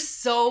 And you're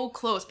so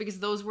close, because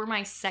those were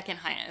my second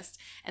highest.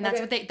 And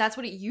that's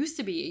what it used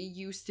to be. It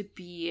used to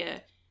be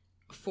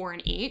 4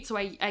 and 8. So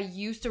I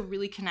used to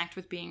really connect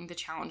with being the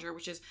challenger,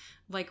 which is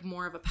like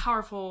more of a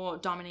powerful,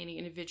 dominating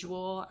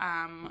individual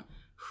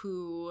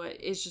who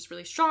is just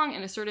really strong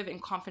and assertive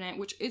and confident,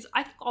 which is,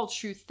 I think, all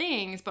true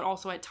things, but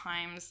also at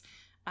times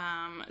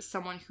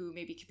someone who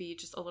maybe could be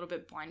just a little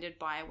bit blinded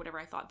by whatever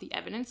I thought the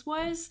evidence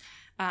was.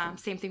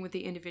 Same thing with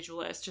the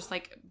individualist, just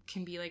like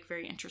can be like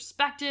very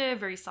introspective,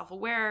 very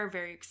self-aware,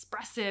 very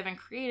expressive and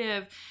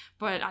creative,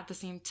 but at the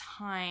same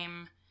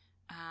time,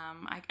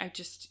 I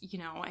just,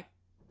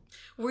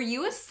 Were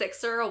you a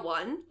 6 or a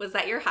 1? Was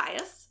that your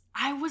highest?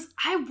 I was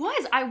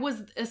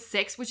a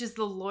 6, which is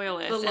the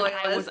loyalist, and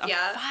I was a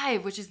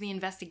 5, which is the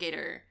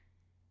investigator.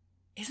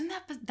 Isn't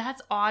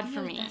that's odd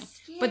for me?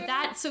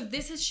 But so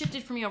this has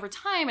shifted for me over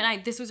time,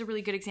 and this was a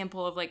really good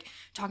example of like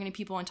talking to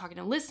people and talking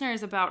to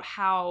listeners about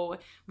how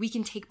we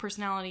can take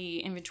personality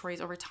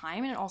inventories over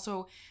time, and it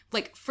also,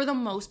 like, for the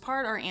most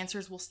part, our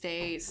answers will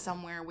stay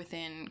somewhere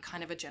within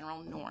kind of a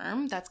general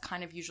norm. That's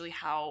kind of usually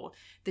how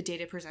the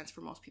data presents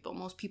for most people.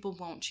 Most people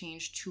won't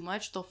change too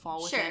much. They'll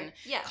fall within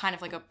kind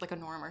of like a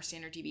norm or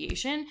standard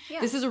deviation.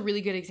 Yeah. This is a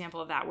really good example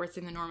of that, where it's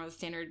in the norm of the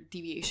standard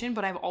deviation,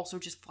 but I've also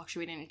just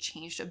fluctuated and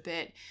changed a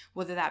bit,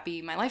 whether that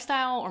be my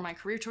lifestyle or my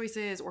career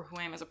choices or who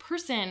I am as a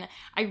person.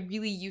 I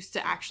really used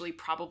to actually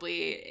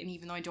probably, and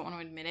even though I don't want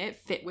to admit it,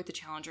 fit with the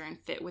challenger and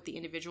fit with the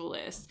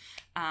individualist.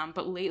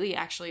 But lately,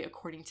 actually,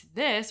 according to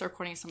this, or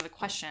according to some of the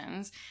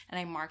questions, and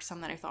I marked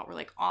some that I thought were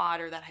like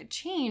odd or that had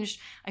changed,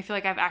 I feel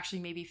like I've actually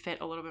maybe fit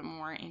a little bit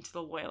more into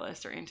the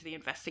loyalist or into the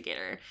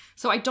investigator.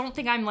 So I don't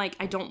think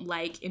I don't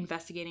like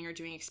investigating or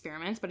doing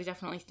experiments, but I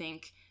definitely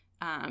think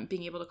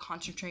being able to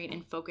concentrate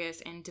and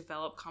focus and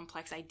develop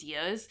complex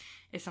ideas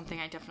is something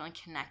I definitely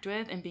connect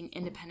with, and being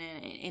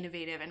independent and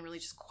innovative and really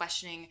just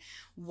questioning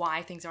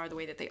why things are the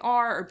way that they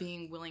are, or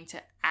being willing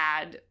to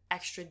add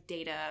extra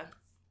data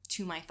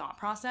to my thought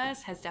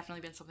process has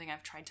definitely been something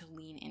I've tried to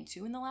lean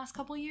into in the last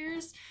couple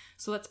years.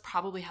 So that's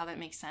probably how that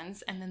makes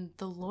sense. And then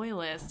the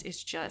loyalist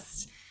is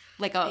just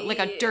like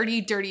a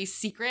dirty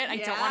secret I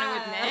don't want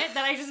to admit,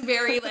 that I just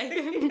very like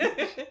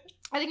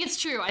I think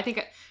it's true. I think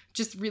I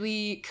just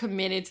really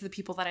committed to the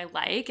people that I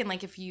like, and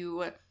like if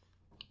you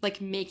like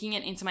making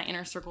it into my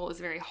inner circle is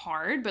very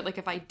hard, but like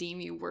if I deem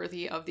you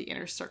worthy of the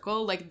inner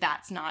circle, like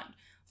that's not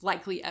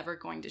likely ever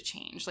going to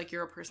change. Like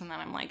you're a person that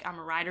I'm like, I'm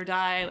a ride or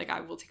die, like I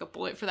will take a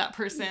bullet for that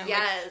person.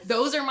 Yes. Like,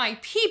 those are my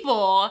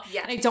people.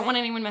 Yes. And I don't want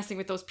anyone messing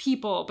with those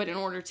people, but in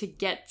order to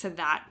get to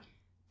that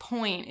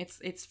point,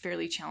 it's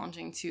fairly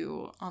challenging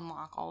to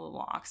unlock all the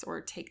locks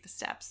or take the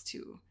steps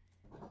to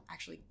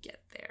actually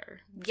get there.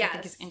 Yes. I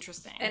think is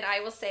interesting. And I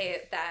will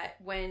say that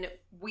when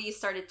we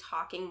started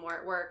talking more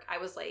at work, I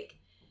was like,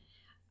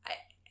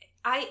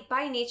 I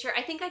by nature,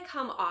 I think I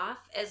come off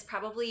as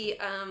probably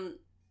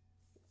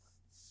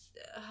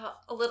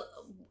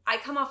I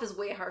come off as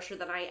way harsher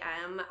than I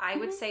am. I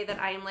would say that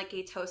I am like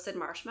a toasted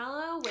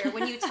marshmallow, where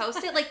when you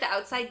toast it, like the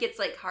outside gets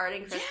like hard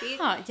and crispy,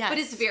 yes. but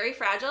it's very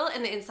fragile,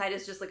 and the inside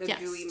is just like a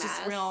gooey mess.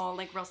 Just real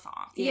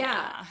soft.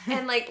 Yeah.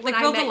 And like when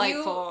like I real met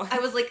delightful. you, I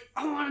was like,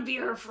 I want to be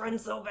her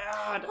friend so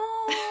bad.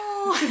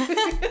 Oh.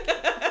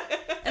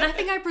 And I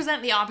think I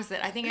present the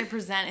opposite. I think I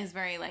present as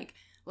very like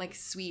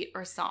sweet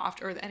or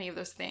soft or any of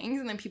those things,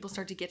 and then people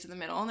start to get to the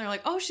middle and they're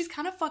like, oh, she's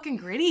kind of fucking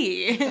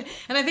gritty.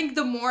 And I think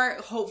the more,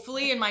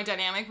 hopefully in my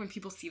dynamic, when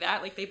people see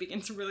that, like they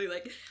begin to really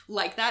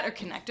like that or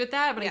connect with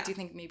that. But I do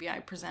think maybe I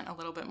present a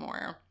little bit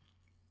more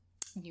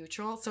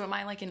neutral. So am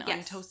I like an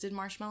untoasted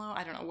marshmallow?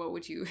 I don't know.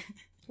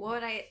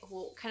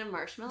 What kind of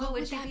marshmallow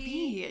would that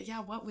be?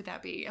 Yeah, what would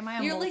that be? Am I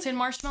a molten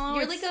marshmallow?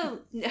 You're like a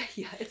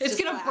it's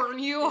gonna black. Burn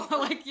you.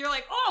 Like you're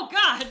like, oh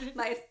god,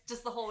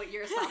 just the whole way,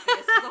 your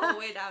esophagus the whole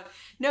way down.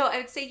 No, I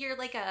would say you're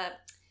like a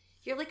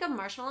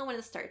marshmallow when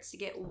it starts to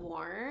get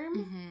warm.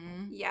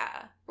 Mm-hmm.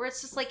 Yeah, where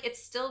it's just like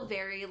it's still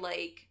very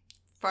like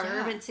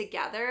firm and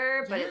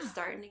together, but it's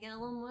starting to get a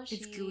little mushy.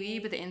 It's gooey,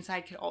 but the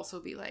inside could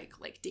also be like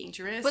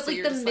dangerous. But so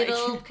like the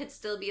middle could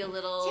still be a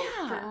little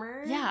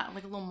firmer. Yeah,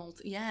 like a little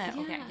molten. Yeah.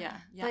 Okay. Yeah.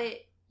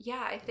 But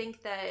yeah, I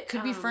think that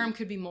could be firm,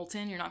 could be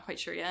molten. You're not quite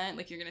sure yet.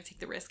 Like you're gonna take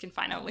the risk and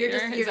find out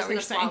later. You're just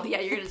gonna swallow. Yeah,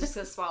 you're just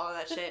gonna swallow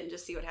that shit and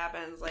just see what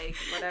happens. Like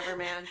whatever,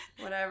 man,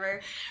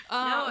 whatever.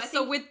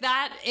 So with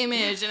that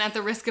image, and at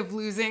the risk of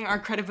losing our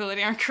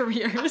credibility, our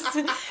careers,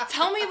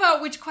 tell me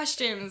about which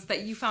questions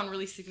that you found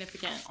really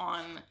significant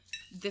on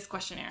this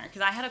questionnaire,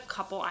 because I had a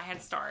couple I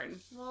had starred.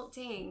 Well,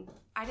 dang,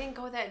 I didn't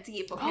go that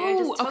deep.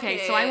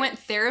 Okay, So I went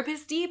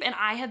therapist deep, and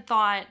I had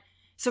thought.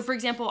 So, for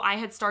example, I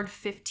had starred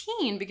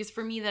 15 because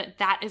for me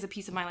that is a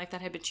piece of my life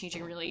that had been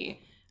changing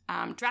really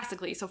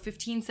drastically. So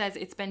 15 says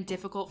it's been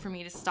difficult for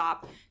me to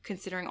stop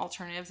considering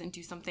alternatives and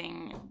do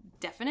something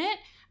definite.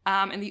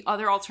 And the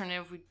other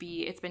alternative would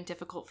be it's been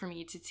difficult for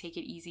me to take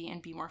it easy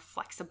and be more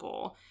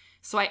flexible.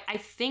 So I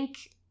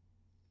think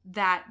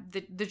that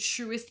the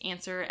truest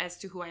answer as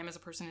to who I am as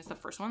a person is the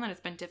first one, that it's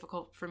been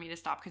difficult for me to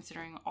stop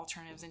considering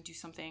alternatives and do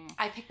something.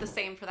 I picked the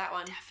same for that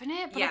one.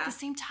 Definite, but at the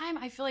same time,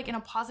 I feel like in a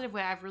positive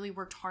way, I've really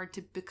worked hard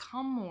to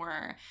become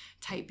more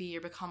type B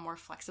or become more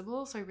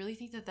flexible. So I really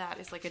think that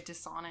is like a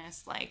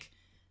dishonest, like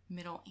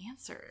middle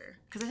answer.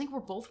 Because I think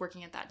we're both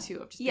working at that too,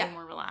 of just being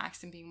more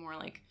relaxed and being more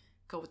like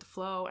go with the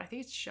flow. I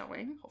think it's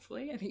showing,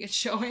 hopefully. I think it's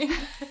showing.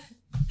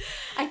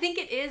 I think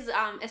it is,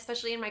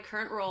 especially in my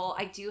current role,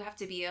 I do have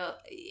to be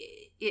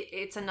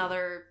it's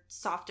another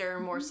softer,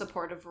 more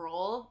supportive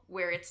role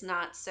where it's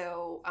not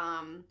so,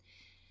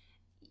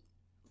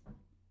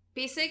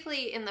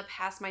 basically in the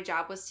past, my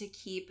job was to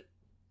keep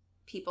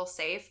people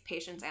safe,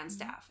 patients and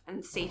staff,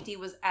 and safety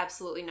was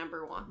absolutely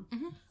number one.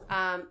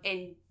 Mm-hmm.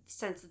 And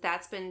since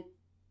that's been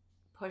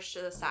pushed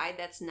to the side,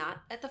 that's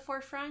not at the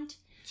forefront.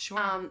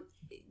 Sure.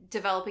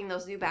 Developing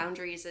those new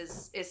boundaries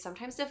is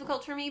sometimes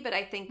difficult for me, but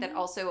I think that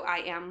also I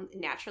am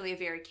naturally a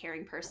very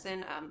caring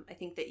person. I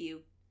think that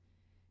you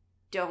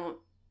don't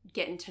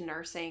get into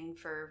nursing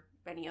for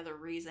any other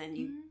reason.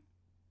 You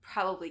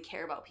probably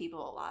care about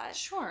people a lot.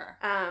 Sure.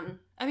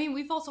 I mean,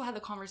 we've also had the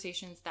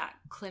conversations that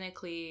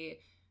clinically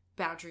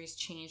boundaries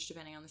change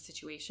depending on the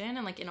situation,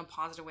 and like in a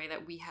positive way,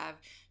 that we have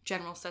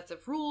general sets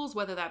of rules,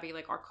 whether that be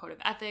like our code of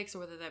ethics or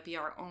whether that be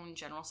our own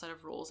general set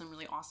of rules in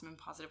really awesome and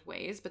positive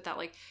ways, but that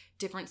like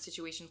different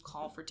situations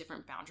call for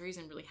different boundaries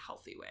in really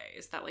healthy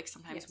ways, that like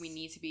sometimes we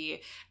need to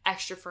be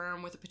extra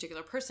firm with a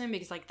particular person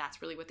because like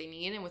that's really what they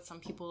need, and with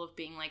some people of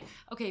being like,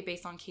 okay,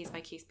 based on case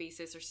by case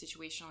basis or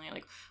situationally,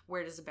 like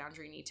where does the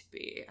boundary need to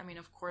be? I mean,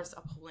 of course,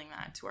 upholding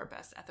that to our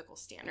best ethical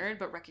standard,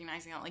 but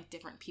recognizing that like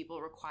different people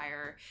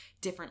require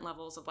different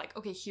levels of like,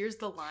 okay, here's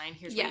the line,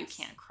 here's what you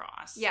can't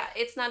cross. Yeah,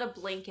 it's not a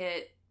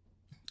blanket.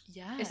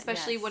 Yeah,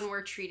 especially when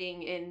we're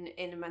treating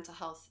in a mental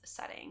health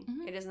setting.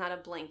 Mm-hmm. It is not a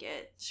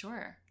blanket.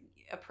 Sure.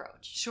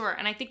 approach. Sure.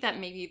 And I think that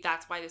maybe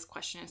that's why this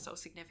question is so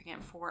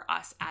significant for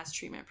us as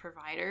treatment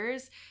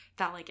providers,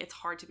 that like it's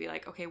hard to be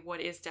like, okay,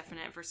 what is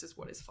definite versus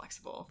what is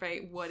flexible,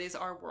 right? What is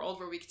our world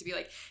where we get to be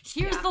like,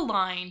 here's the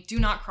line, do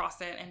not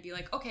cross it, and be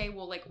like, okay,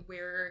 well, like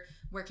where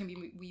can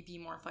we be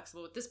more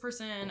flexible with this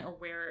person, or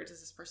where does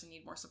this person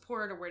need more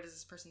support, or where does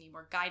this person need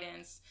more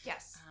guidance?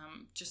 Yes.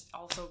 Just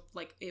also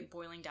like it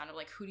boiling down to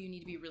like, who do you need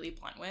to be really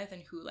blunt with,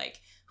 and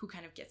who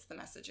kind of gets the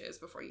messages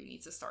before you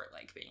need to start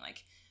like being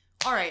like,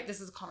 all right, this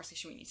is a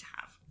conversation we need to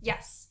have.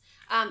 Yes.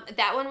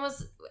 That one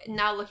was,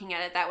 now looking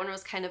at it, that one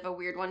was kind of a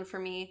weird one for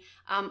me.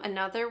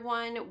 Another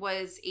one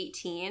was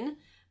 18.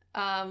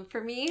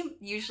 For me,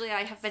 usually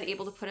I have been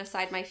able to put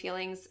aside my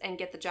feelings and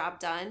get the job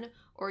done,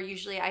 or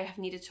usually I have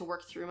needed to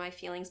work through my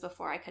feelings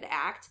before I could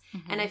act.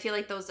 Mm-hmm. And I feel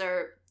like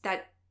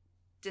that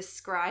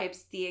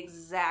describes the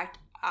exact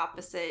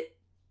opposite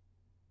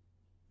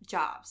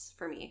jobs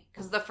for me,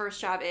 because the first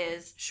job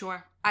is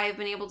I have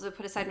been able to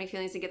put aside my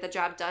feelings and get the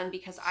job done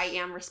because I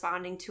am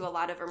responding to a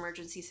lot of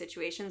emergency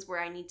situations where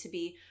I need to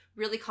be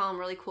really calm,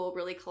 really cool,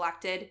 really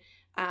collected,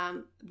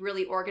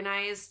 really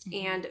organized,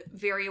 mm-hmm. and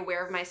very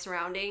aware of my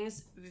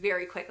surroundings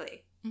very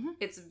quickly. Mm-hmm.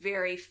 It's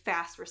very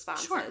fast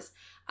responses.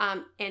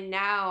 Sure. And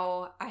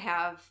now I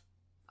have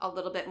a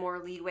little bit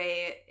more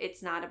leeway.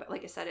 It's not about,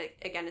 like I said,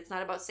 it's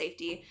not about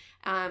safety.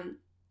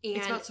 And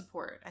it's about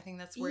support. I think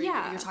that's where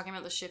you're talking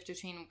about the shift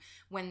between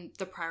when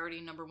the priority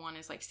number one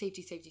is like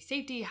safety, safety,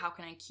 safety. How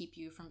can I keep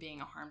you from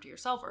being a harm to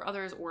yourself or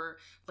others, or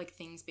like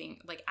things being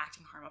like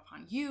acting harm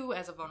upon you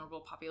as a vulnerable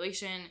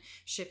population,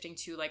 shifting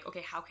to like,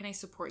 okay, how can I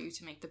support you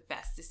to make the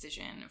best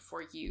decision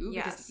for you?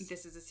 Yes. Because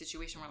this is a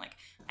situation where like,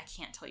 I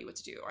can't tell you what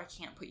to do, or I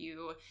can't put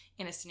you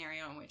in a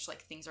scenario in which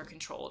like things are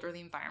controlled or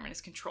the environment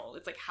is controlled.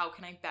 It's like, how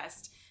can I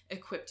best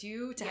equip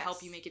you to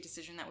help you make a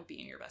decision that would be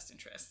in your best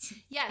interest?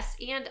 Yes.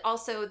 And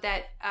also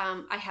that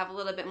I have a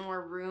little bit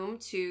more room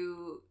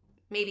to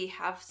maybe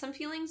have some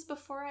feelings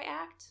before I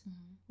act.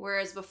 Mm-hmm.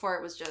 Whereas before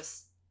it was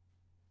just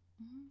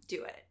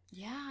do it.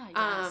 Yeah.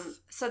 Yes.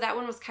 So that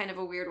one was kind of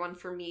a weird one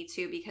for me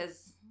too,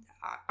 because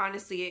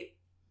honestly,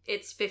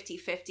 it's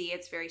 50-50.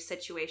 It's very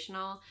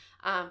situational.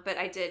 But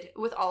I did,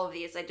 with all of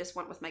these, I just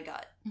went with my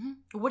gut.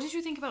 Mm-hmm. What did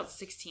you think about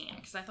 16?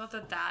 Because I thought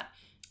that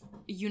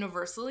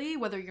universally,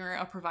 whether you're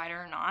a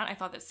provider or not, I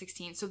thought that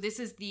 16, so this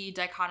is the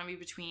dichotomy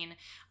between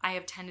I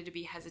have tended to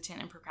be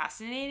hesitant and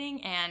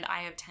procrastinating, and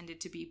I have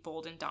tended to be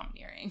bold and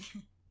domineering.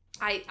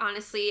 I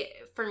honestly,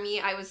 for me,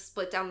 I was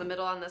split down the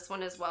middle on this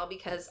one as well,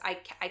 because I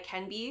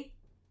can be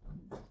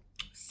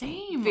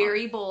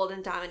very bold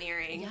and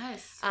domineering.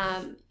 Yes.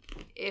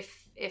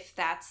 If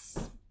that's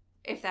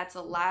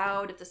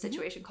allowed, if the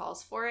situation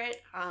calls for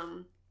it.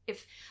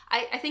 If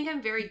I think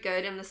I'm very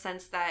good in the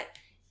sense that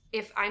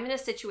if I'm in a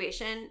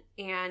situation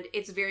and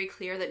it's very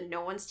clear that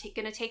no one's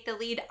going to take the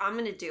lead, I'm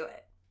going to do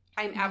it.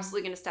 I'm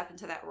absolutely going to step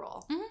into that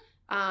role.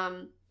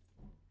 Mm-hmm.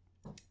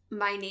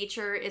 My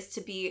nature is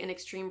to be an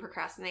extreme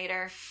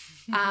procrastinator.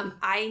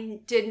 I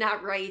did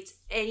not write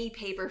any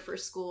paper for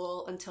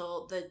school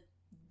until the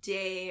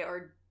day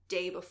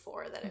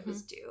before that it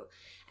was due.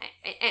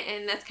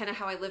 And that's kind of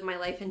how I live my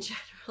life in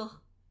general.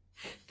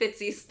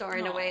 Fitzy's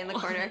snoring away in the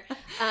corner.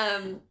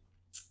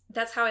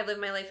 That's how I live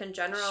my life in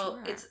general.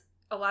 Sure. It's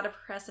a lot of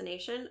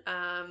procrastination.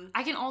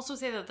 I can also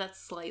say that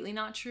that's slightly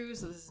not true.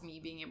 So this is me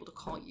being able to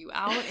call you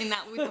out in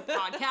that with the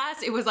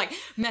podcast. It was like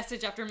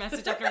message after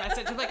message after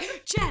message. I'm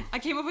like, Jen, I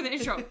came up with an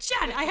intro.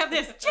 Jen, I have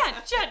this. Jen.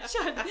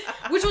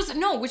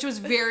 Which was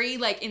very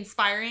like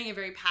inspiring and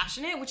very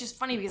passionate, which is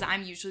funny because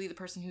I'm usually the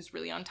person who's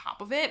really on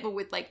top of it. But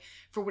with like,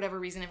 for whatever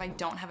reason, if I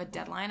don't have a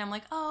deadline, I'm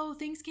like, oh,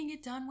 things can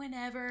get done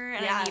whenever.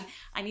 And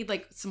I need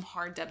like some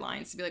hard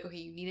deadlines to be like, okay,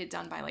 you need it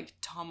done by like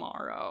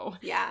tomorrow.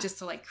 Yeah. Just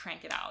to like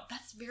crank it out.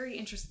 That's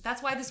very interesting.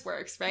 That's why this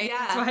works, right? Yeah.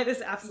 That's why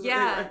this absolutely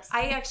works.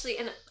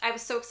 I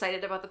was so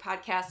excited about the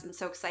podcast and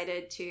so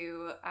excited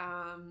to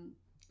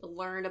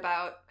learn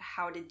about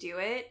how to do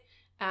it.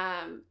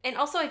 And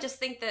also I just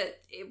think that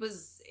it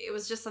was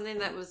just something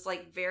that was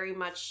like very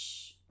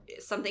much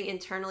something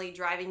internally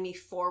driving me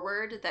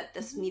forward, that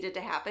this needed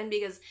to happen,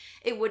 because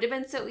it would have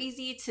been so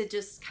easy to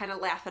just kind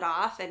of laugh it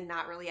off and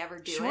not really ever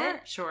do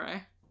it.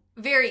 Sure.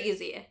 Very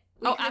easy.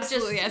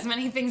 Absolutely. As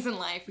many things in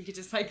life, we could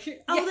just like,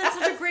 that's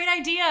such a great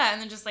idea,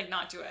 and then just like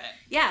not do it.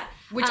 Yeah.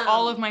 Which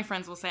all of my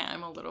friends will say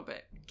I'm a little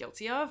bit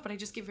guilty of, but I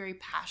just get very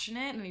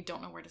passionate and I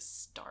don't know where to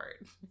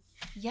start.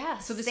 Yeah.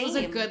 So this was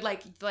a good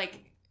like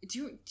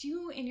do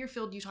you in your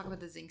field, do you talk about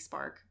the zinc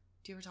spark?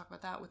 Do you ever talk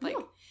about that with like,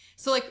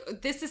 so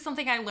like this is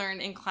something I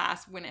learned in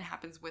class when it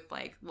happens with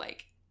like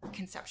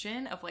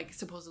conception of like,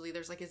 supposedly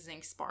there's like a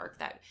zinc spark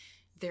that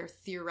they're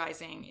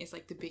theorizing is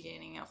like the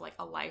beginning of like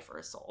a life or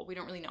a soul. We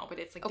don't really know, but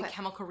it's like the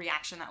chemical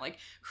reaction that like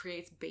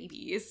creates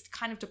babies,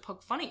 kind of to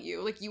poke fun at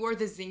you. Like you are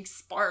the zinc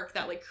spark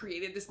that like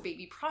created this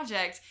baby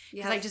project,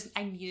 because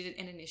I needed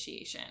an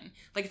initiation.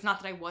 Like it's not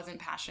that I wasn't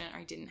passionate or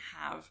I didn't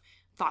have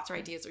thoughts or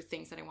ideas or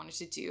things that I wanted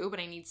to do, but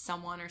I need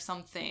someone or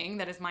something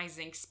that is my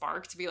zinc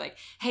spark to be like,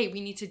 hey, we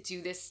need to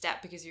do this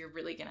step because you're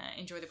really gonna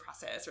enjoy the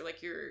process, or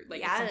like you're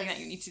like it's something that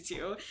you need to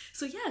do.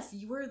 So yes,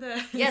 you were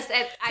the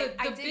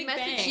I did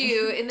message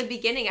you in the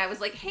beginning. I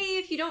was like, hey,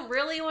 if you don't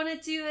really want to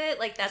do it,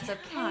 like that's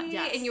okay.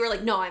 Yes. And you were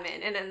like, no, I'm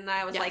in. And then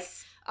I was like,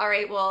 all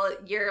right, well,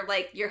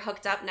 you're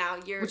hooked up now.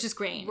 Which is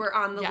great. We're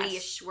on the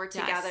leash. We're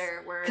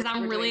together. Because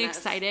I'm really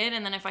excited.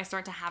 And then if I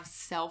start to have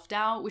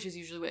self-doubt, which is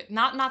usually what,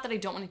 not that I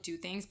don't want to do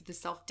things, but the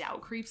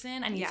self-doubt creeps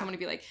in. I need someone to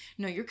be like,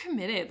 no, you're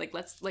committed. Like,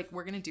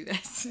 we're going to do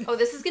this. Oh,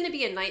 this is going to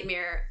be a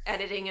nightmare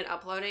editing and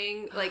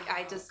uploading. Like,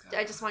 I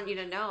just want you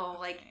to know,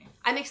 like,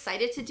 I'm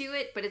excited to do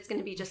it, but it's going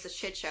to be just a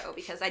shit show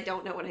because I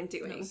don't know what I'm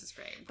doing. No, this is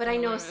great. But I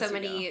know so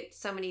many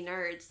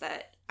nerds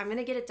that I'm going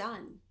to get it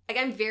done. Like,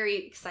 I'm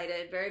very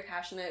excited, very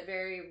passionate,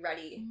 very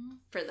ready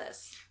for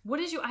this.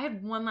 I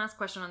had one last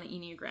question on the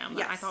Enneagram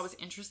that I thought was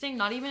interesting,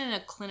 not even in a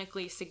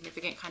clinically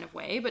significant kind of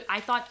way, but I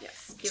thought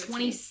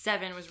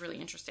 27 was really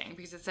interesting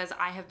because it says,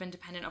 I have been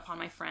dependent upon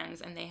my friends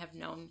and they have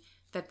known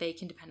that they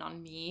can depend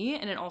on me.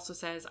 And it also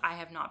says, I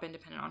have not been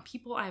dependent on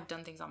people. I have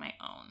done things on my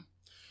own.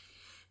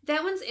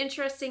 That one's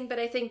interesting, but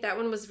I think that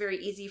one was very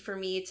easy for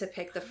me to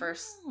pick the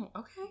first. Oh,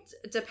 okay.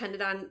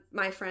 Depended on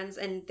my friends,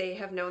 and they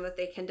have known that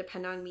they can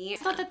depend on me. I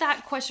thought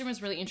that question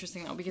was really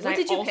interesting, though, because what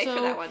did you pick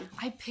for that one?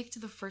 I picked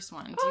the first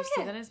one. Do you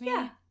see that as me?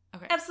 Yeah.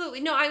 Okay.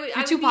 Absolutely. No, I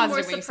would be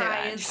more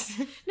surprised.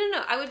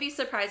 No, I would be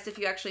surprised if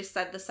you actually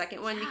said the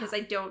second one because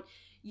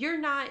you're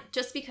not,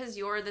 just because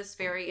you're this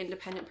very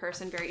independent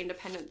person, very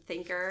independent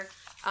thinker,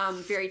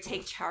 very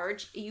take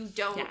charge, you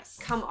don't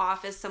come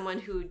off as someone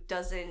who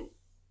doesn't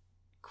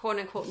quote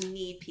unquote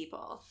need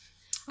people.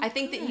 I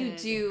think that you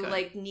do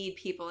like need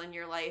people in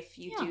your life.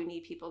 You do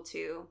need people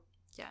too.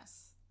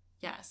 Yes.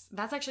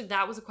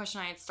 That was a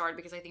question I had started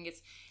because I think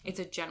it's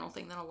a general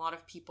thing that a lot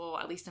of people,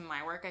 at least in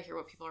my work, I hear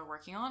what people are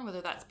working on, whether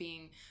that's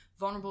being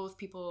vulnerable with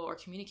people or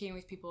communicating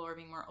with people or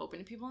being more open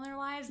to people in their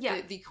lives.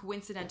 Yeah. The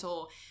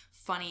coincidental,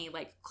 funny,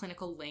 like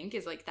clinical link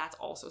is like, that's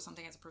also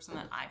something as a person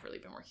that I've really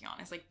been working on.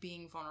 It's like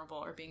being vulnerable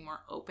or being more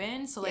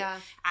open. So like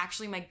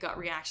actually my gut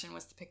reaction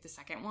was to pick the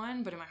second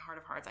one, but in my heart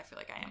of hearts, I feel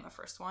like I am the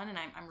first one and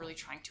I'm really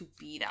trying to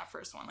be that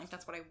first one. Like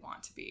that's what I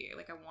want to be.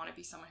 Like I want to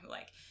be someone who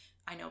like,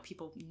 I know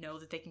people know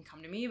that they can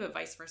come to me, but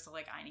vice versa,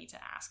 like I need to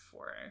ask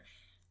for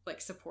like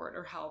support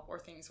or help or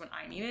things when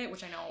I need it,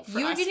 which I know for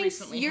us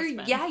recently has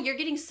been. Yeah, you're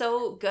getting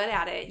so good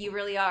at it. You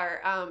really are.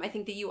 I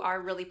think that you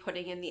are really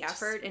putting in the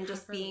effort and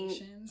just being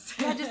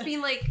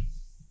like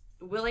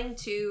willing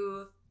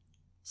to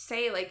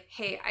say like,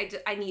 hey,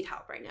 I need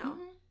help right now.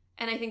 Mm-hmm.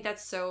 And I think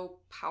that's so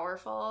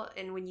powerful.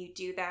 And when you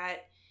do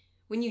that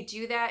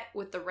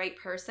with the right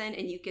person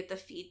and you get the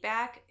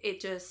feedback,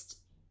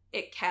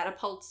 it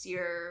catapults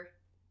your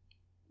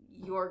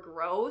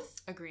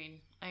growth. Agreed.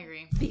 I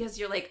agree. Because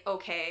you're like,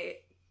 okay,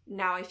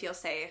 now I feel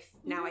safe.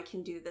 Now I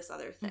can do this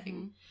other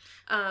thing.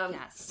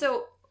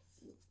 So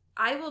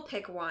I will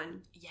pick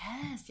one.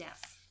 Yes.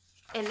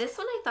 And this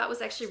one I thought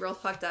was actually real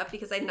fucked up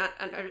because I'm not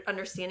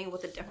understanding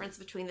what the difference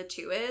between the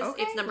two is.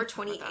 Okay. It's number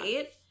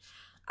 28.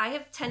 I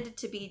have tended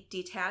to be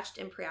detached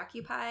and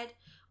preoccupied,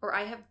 or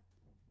I have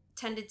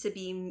tended to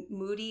be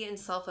moody and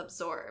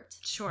self-absorbed.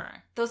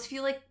 Sure. Those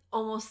feel like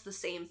almost the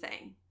same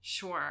thing.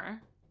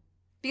 Sure.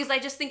 Because I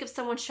just think of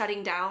someone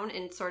shutting down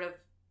and sort of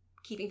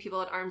keeping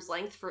people at arm's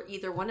length for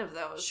either one of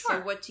those. Sure.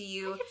 So what do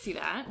you... I can see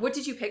that. What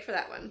did you pick for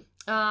that one?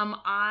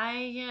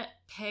 I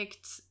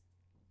picked...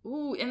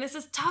 Ooh, and this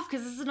is tough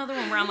because this is another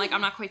one where I'm like,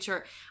 I'm not quite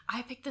sure.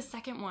 I picked the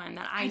second one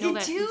that I know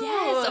that. Too.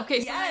 Yes.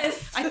 Okay. Yes.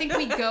 So I think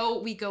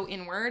we go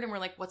inward and we're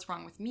like, what's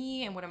wrong with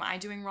me and what am I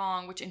doing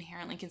wrong? Which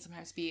inherently can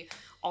sometimes be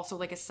also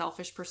like a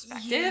selfish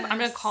perspective. Yes. I'm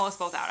gonna call us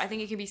both out. I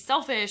think it can be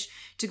selfish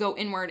to go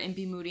inward and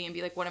be moody and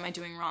be like, what am I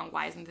doing wrong?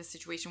 Why isn't this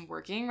situation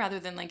working? Rather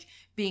than like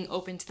being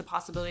open to the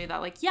possibility that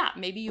like, yeah,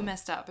 maybe you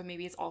messed up, but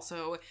maybe it's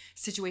also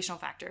situational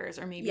factors,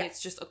 or maybe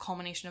it's just a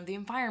culmination of the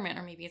environment,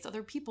 or maybe it's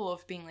other people.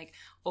 Of being like,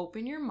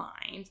 open your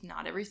mind.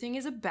 Not everything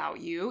is about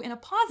you in a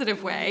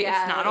positive way.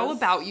 Yes. It's not all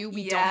about you.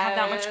 We don't have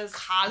that much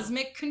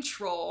cosmic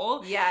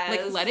control. Yes.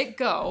 Like, let it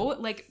go.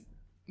 Like,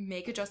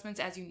 make adjustments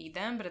as you need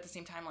them, but at the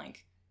same time,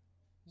 like,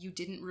 you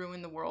didn't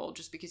ruin the world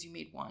just because you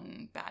made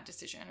one bad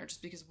decision or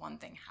just because one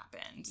thing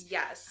happened.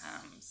 Yes.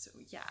 So,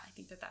 yeah, I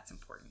think that that's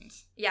important.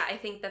 Yeah, I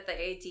think that the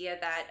idea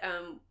that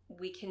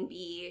we can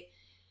be...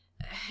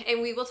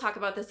 And we will talk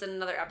about this in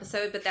another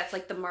episode, but that's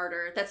like the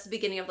martyr. That's the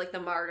beginning of like the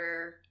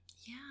martyr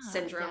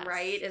syndrome,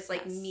 right? It's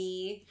like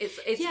me. It's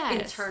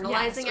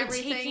internalizing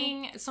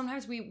everything.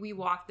 Sometimes we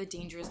walk the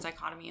dangerous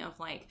dichotomy of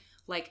like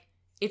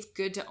it's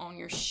good to own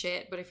your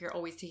shit, but if you're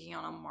always taking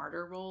on a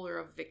martyr role or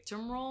a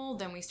victim role,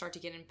 then we start to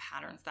get in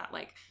patterns that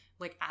like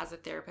like as a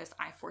therapist,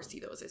 I foresee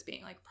those as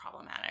being like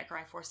problematic, or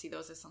I foresee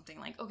those as something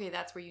like, okay,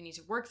 that's where you need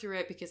to work through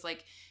it, because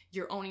like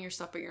you're owning your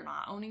stuff, but you're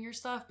not owning your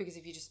stuff, because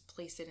if you just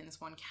place it in this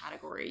one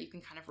category, you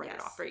can kind of write it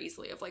off very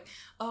easily of like,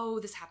 oh,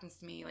 this happens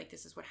to me, like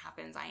this is what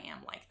happens, I am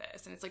like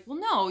this. And it's like, well,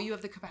 no, you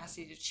have the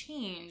capacity to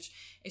change.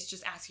 It's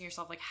just asking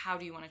yourself like, how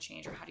do you want to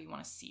change, or how do you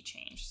want to see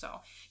change? So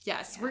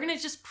yes, we're gonna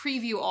just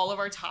preview all of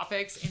our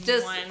topics in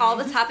just one, all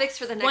the topics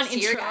for the next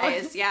year, intro.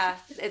 guys. Yeah,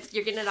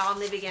 you're getting it all in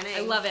the beginning. I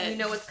love it. You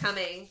know what's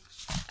coming.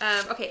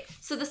 Okay,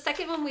 so the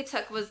second one we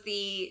took was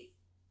the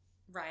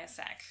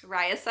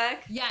RIASEC.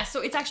 Yeah,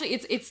 so it's actually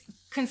it's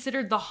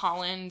considered the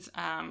Holland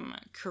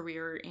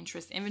career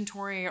interest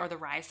inventory, or the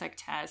RIASEC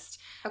test.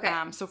 Okay.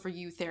 So for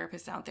you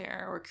therapists out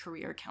there or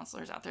career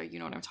counselors out there, you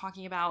know what I'm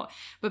talking about.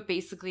 But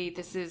basically,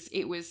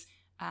 it was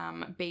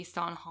based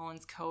on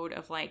Holland's code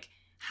of like,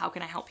 how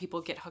can I help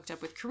people get hooked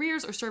up with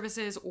careers or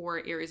services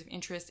or areas of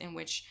interest in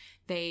which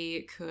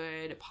they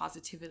could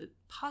positively,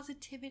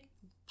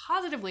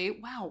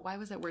 wow, why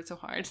was that word so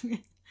hard?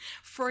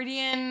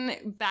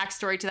 Freudian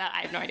backstory to that,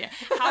 I have no idea.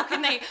 How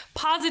can they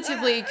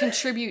positively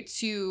contribute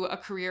to a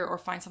career or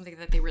find something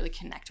that they really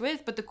connect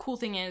with? But the cool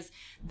thing is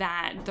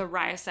that the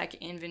RIASEC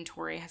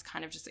inventory has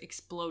kind of just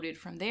exploded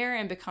from there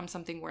and become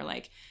something where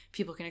like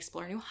people can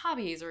explore new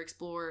hobbies or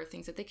explore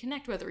things that they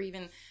connect with, or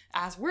even,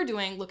 as we're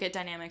doing, look at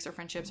dynamics or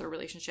friendships or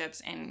relationships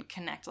and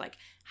connect, like,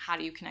 how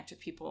do you connect with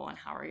people and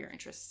how are your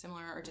interests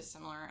similar or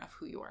dissimilar of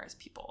who you are as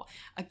people?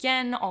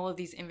 Again, all of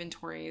these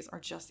inventories are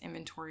just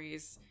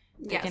inventories.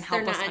 They can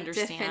help us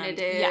understand.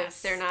 Definitive.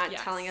 Yes, they're not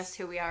telling us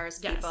who we are as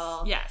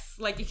people. Yes,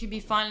 like it can be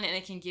fun and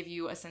it can give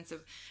you a sense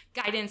of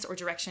guidance or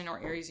direction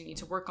or areas you need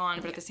to work on.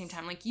 But at the same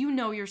time, like, you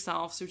know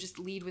yourself, so just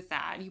lead with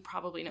that. You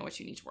probably know what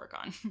you need to work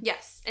on.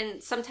 Yes,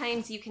 and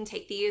sometimes you can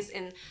take these,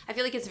 and I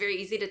feel like it's very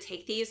easy to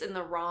take these in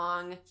the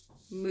wrong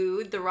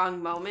mood, the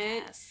wrong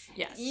moment.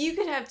 Yes. You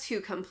could have two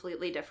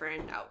completely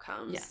different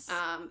outcomes. Yes.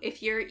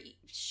 If you're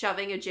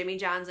shoving a Jimmy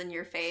John's in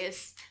your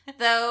face,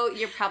 though,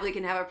 you're probably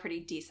going to have a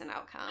pretty decent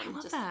outcome.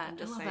 I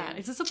love that.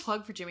 Is this a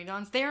plug for Jimmy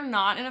John's? They are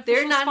not an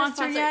official They're not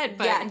sponsor yet,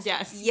 but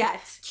yes.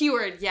 Yet.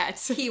 Keyword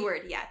yet.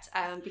 Keyword yet.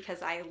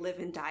 Because I live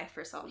and die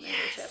for salt and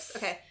vinegar chips.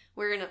 Okay,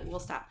 we'll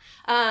stop.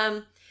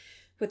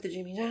 With the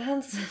Jimmy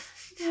John's,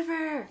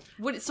 never.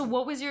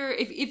 What was your,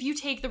 if you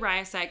take the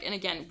RIASEC, and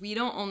again, we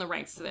don't own the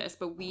rights to this,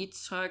 but we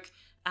took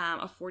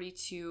a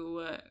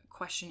 42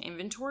 question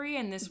inventory,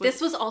 and this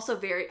was also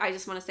very, I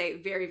just want to say,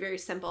 very, very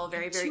simple,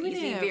 very, very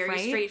easy, very right?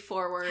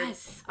 straightforward.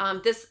 Yes.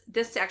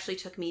 This actually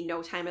took me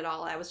no time at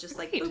all. I was just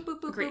like, boop,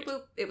 boop, boop, boop,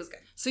 boop. It was good.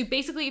 So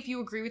basically, if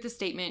you agree with the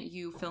statement,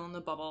 you fill in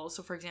the bubble.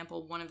 So for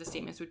example, one of the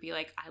statements would be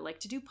like, I like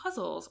to do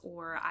puzzles,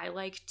 or I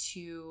like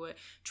to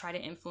try to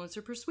influence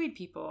or persuade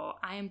people.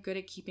 I am good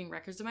at keeping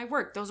records of my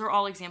work. Those are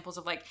all examples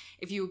of like,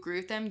 if you agree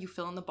with them, you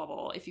fill in the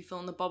bubble. If you fill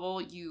in the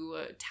bubble, you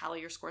tally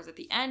your scores at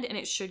the end, and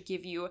it should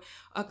give you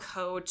a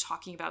code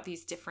talking about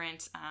these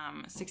different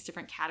 6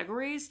 different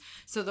categories.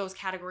 So those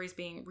categories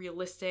being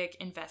realistic,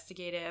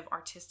 investigative,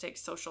 artistic,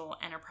 social,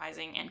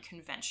 enterprising, and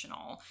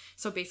conventional.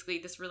 So basically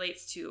this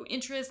relates to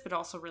interest, but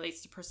also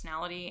relates to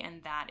personality,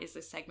 and that is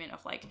a segment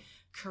of like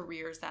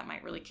careers that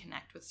might really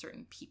connect with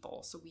certain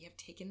people. So we have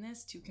taken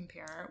this to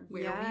compare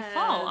where we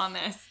fall on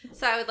this.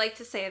 So I would like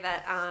to say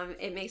that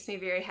it makes me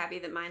very happy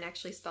that mine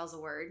actually spells a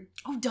word.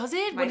 Oh, does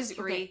it? What is it?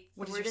 Okay.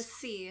 What is yours?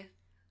 C.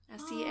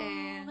 SEA.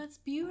 Oh, that's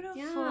beautiful.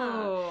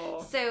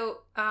 Yeah. So,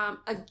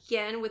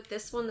 again, with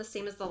this one, the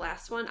same as the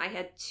last one, I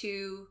had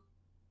 2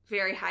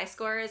 very high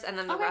scores, and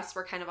then the rest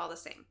were kind of all the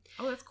same.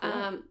 Oh, that's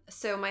cool.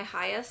 So my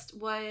highest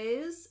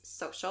was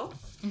social,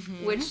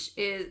 which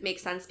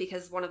makes sense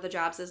because one of the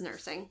jobs is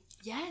nursing.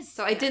 Yes.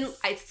 So I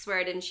swear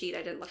I didn't cheat.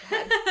 I didn't look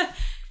ahead.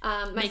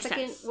 My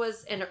second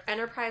was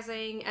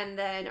enterprising, and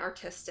then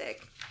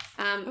artistic.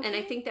 And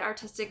I think the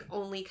artistic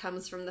only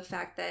comes from the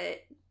fact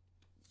that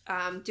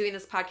doing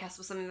this podcast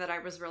was something that I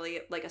was really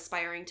like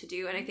aspiring to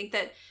do. And I think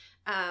that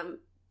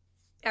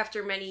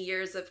after many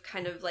years of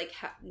kind of like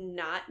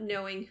not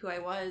knowing who I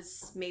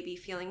was, maybe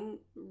feeling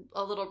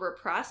a little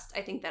repressed,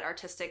 I think that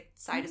artistic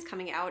side is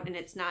coming out, and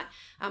it's not,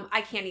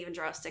 I can't even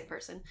draw a stick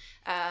person.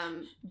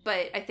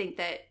 But I think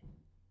that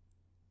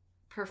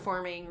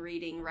performing,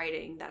 reading,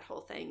 writing, that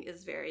whole thing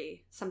is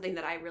something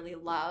that I really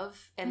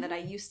love and that I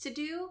used to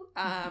do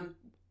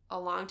a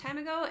long time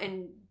ago.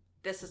 And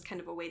this is kind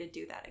of a way to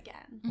do that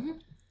again.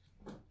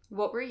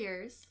 What were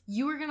yours?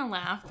 You were gonna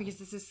laugh because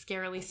this is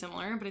scarily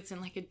similar, but it's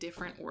in like a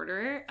different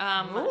order.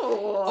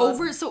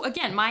 So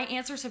again, my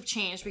answers have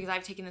changed because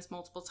I've taken this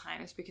multiple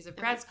times because of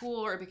grad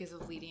school or because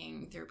of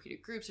leading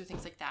therapeutic groups or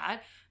things like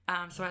that.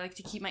 So I like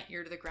to keep my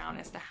ear to the ground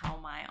as to how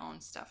my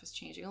own stuff is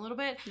changing a little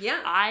bit.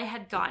 Yeah. I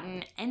had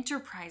gotten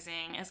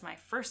enterprising as my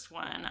first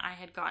one. I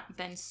had gotten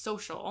then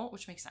social,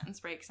 which makes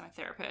sense, right? Because I'm a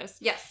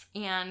therapist. Yes.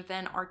 And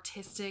then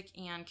artistic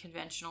and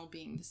conventional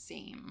being the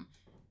same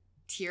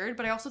tiered,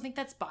 but I also think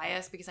that's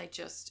biased because I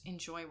just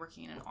enjoy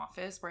working in an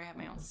office where I have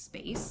my own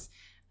space.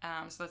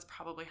 So that's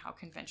probably how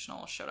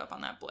conventional showed up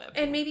on that blip.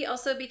 And maybe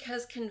also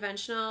because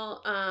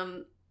conventional,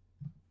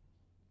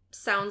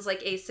 sounds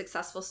like a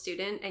successful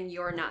student, and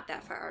you're not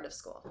that far out of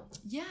school.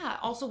 Yeah.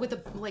 Also with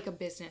a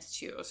business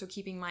too. So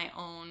keeping my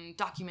own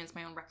documents,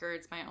 my own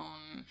records, my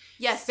own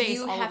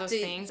space, all of those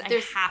things. I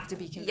have to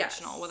be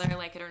conventional, whether I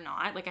like it or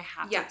not. Like I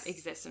have to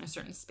exist in a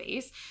certain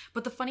space.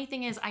 But the funny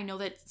thing is, I know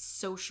that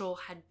social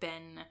had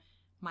been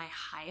my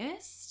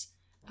highest,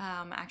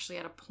 actually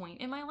at a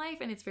point in my life.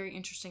 And it's very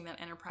interesting that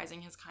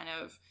enterprising has kind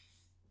of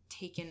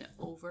taken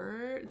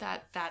over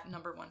that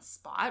number one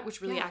spot,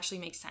 which really actually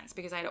makes sense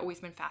because I'd always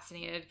been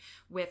fascinated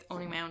with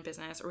owning my own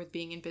business or with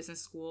being in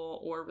business school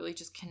or really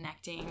just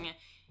connecting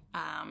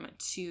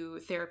to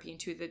therapy and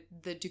to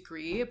the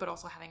degree, but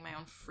also having my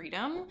own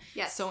freedom.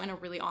 Yes. So in a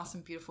really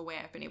awesome, beautiful way,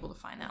 I've been able to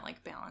find that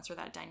like balance or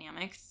that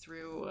dynamic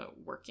through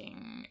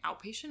working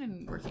outpatient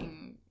and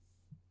working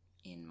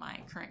in my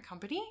current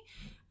company.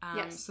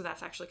 So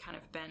that's actually kind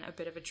of been a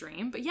bit of a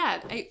dream. But yeah,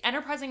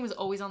 enterprising was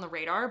always on the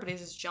radar, but it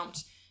has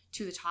jumped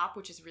to the top,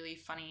 which is really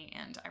funny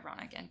and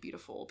ironic and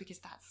beautiful because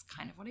that's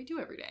kind of what I do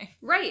every day.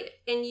 Right.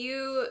 And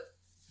you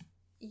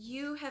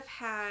have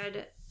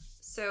had,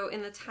 so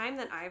in the time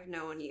that I've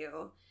known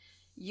you,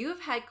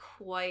 you've had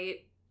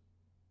quite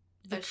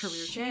the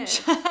career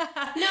change.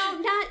 Not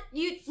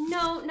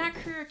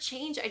career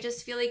change. I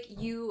just feel like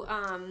you,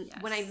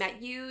 when I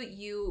met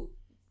you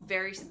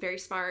very, very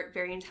smart,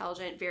 very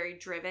intelligent, very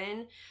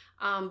driven.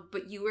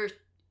 But you were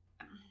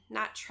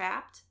not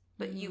trapped,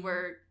 but you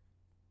were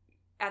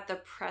at the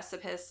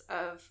precipice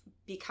of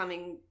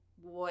becoming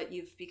what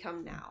you've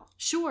become now.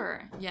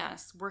 Sure.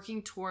 Yes.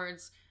 Working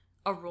towards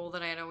a role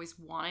that I had always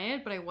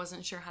wanted, but I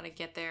wasn't sure how to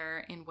get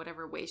there in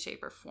whatever way,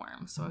 shape, or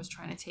form. So I was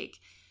trying to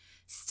take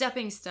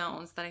stepping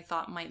stones that I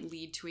thought might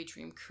lead to a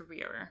dream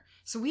career.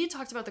 So we had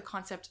talked about the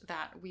concept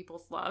that we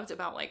both loved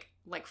about like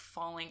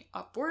falling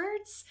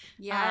upwards.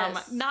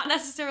 Yes. Not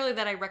necessarily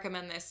that I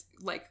recommend this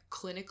like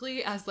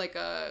clinically as like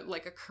a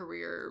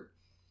career.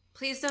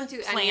 Please don't do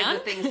any of the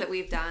things that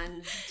we've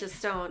done.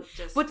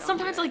 But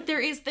sometimes like there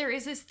is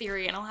this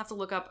theory, and I'll have to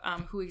look up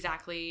who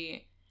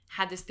exactly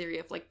had this theory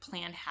of like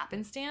planned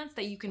happenstance,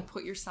 that you can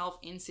put yourself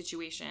in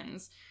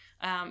situations.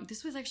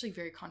 This was actually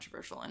very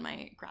controversial in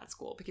my grad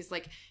school because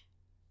like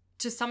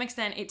to some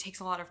extent it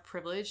takes a lot of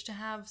privilege to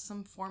have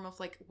some form of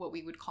like what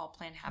we would call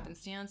planned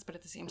happenstance, but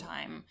at the same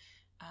time,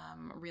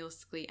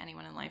 realistically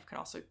anyone in life could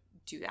also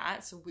do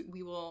that. So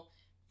we will,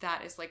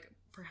 that is like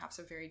perhaps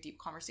a very deep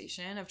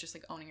conversation of just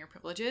like owning your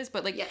privileges,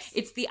 but like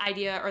it's the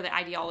idea or the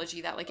ideology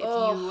that like if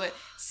you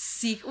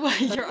seek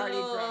you're already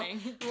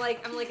groaning.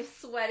 I'm like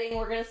sweating.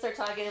 We're gonna start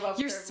talking about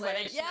you're privilege.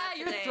 Sweating. Yeah,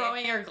 you're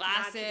throwing your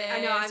glasses. I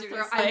know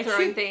I'm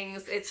throwing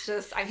things. It's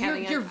just I'm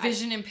having your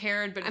vision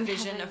impaired, but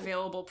vision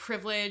available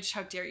privilege.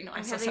 How dare you? No,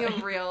 I'm so having sorry.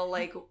 a real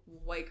like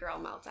white girl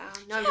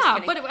meltdown. No, I'm yeah,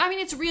 just kidding. But I mean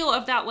it's real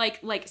of that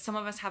like some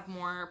of us have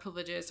more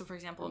privileges. So for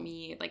example,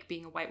 me like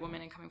being a white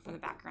woman and coming from the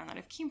background that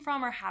I've came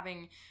from, or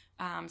having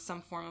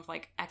some form of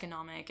like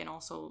economic and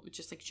also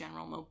just like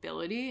general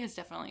mobility has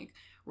definitely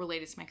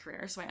related to my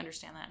career. So I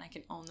understand that and I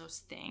can own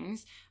those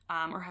things.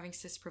 Or having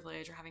cis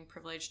privilege or having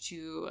privilege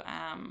to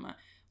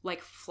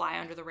like fly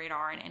under the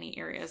radar in any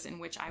areas in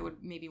which I would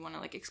maybe want to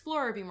like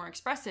explore or be more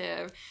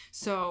expressive.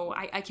 So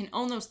I can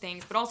own those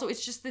things, but also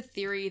it's just the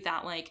theory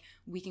that like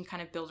we can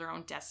kind of build our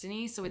own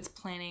destiny. So it's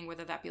planning,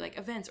 whether that be like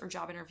events or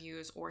job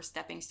interviews or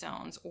stepping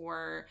stones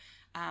or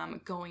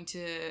going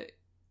to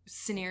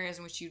scenarios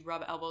in which you'd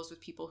rub elbows with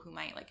people who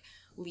might like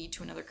lead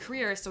to another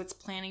career. So it's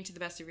planning to the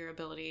best of your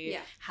ability,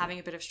 having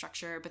a bit of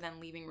structure, but then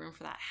leaving room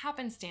for that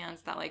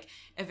happenstance that like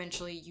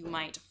eventually you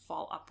might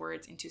fall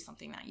upwards into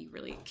something that you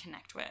really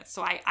connect with.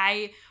 So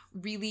I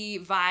really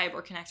vibe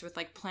or connect with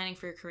like planning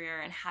for your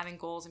career and having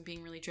goals and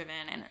being really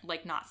driven and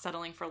like not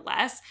settling for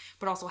less,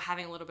 but also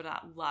having a little bit of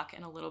that luck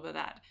and a little bit of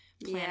that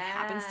planned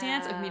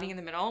happenstance of meeting in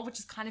the middle, which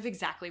is kind of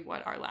exactly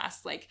what our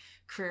last like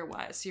career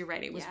was. So you're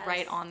right, it was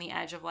right on the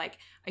edge of like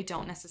I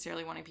don't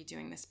necessarily want to be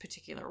doing this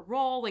particular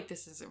role, like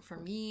this isn't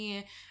for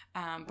me,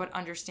 but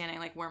understanding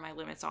like where my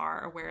limits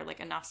are or where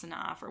like enough's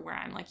enough or where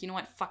I'm like, you know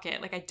what, fuck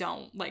it, like I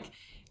don't, like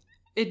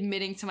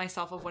admitting to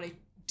myself of what I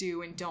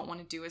do and don't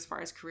want to do as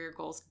far as career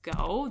goals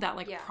go, that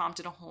like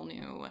prompted a whole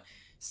new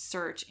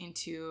search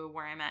into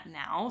where I'm at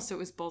now. So it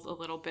was both a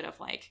little bit of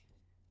like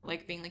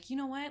being like, you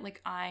know what,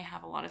 like I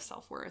have a lot of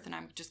self-worth and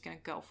I'm just going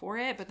to go for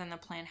it. But then the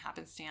plan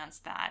happenstance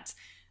that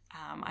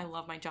I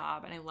love my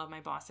job and I love my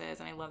bosses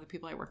and I love the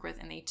people I work with,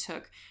 and they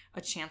took a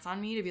chance on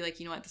me to be like,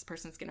 you know what, this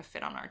person's going to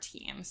fit on our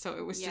team. So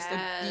it was just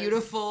a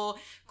beautiful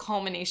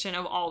culmination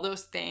of all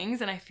those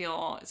things. And I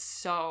feel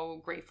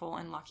so grateful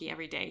and lucky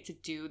every day to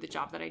do the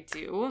job that I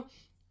do.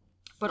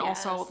 But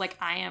also like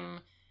I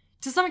am,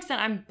 to some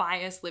extent, I'm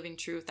biased living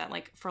truth that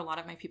like for a lot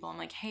of my people, I'm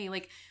like, hey,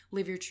 like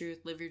live your truth,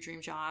 live your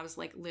dream jobs,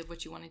 like live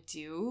what you want to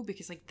do,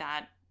 because like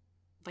that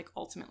like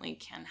ultimately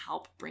can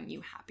help bring you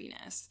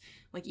happiness.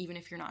 Like even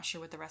if you're not sure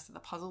what the rest of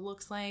the puzzle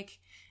looks like,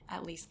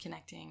 at least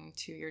connecting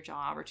to your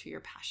job or to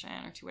your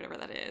passion or to whatever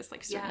that is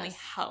like certainly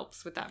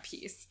helps with that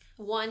piece.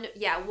 One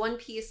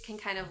piece can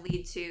kind of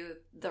lead to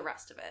the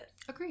rest of it.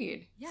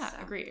 Agreed. Yeah, so.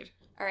 Agreed.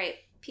 All right,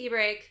 pee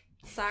break.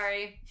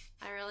 Sorry,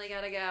 I really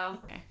gotta go.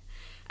 Okay.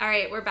 All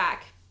right, we're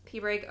back. Pee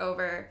break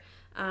over.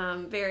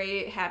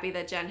 Very happy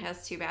that Jen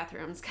has 2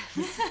 bathrooms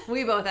because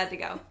we both had to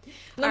go.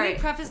 Let me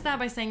preface that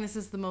by saying this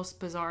is the most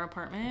bizarre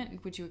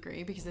apartment. Would you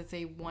agree? Because it's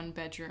a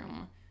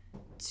 1-bedroom,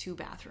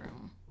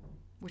 2-bathroom,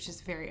 which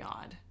is very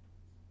odd.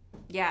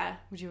 Yeah.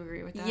 Would you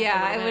agree with that?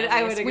 Yeah, I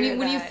would agree with that.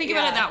 When you think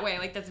about it that way,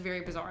 like, that's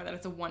very bizarre that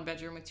it's a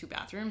 1-bedroom with 2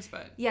 bathrooms,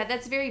 but... Yeah,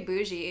 that's very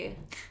bougie.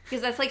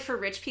 Because that's, like, for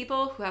rich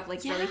people who have,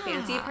 like, really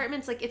fancy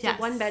apartments. Like, it's a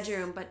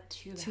 1-bedroom, but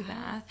 2 bath.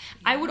 Yeah.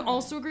 I would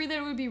also agree that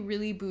it would be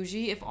really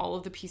bougie if all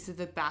of the pieces of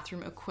the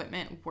bathroom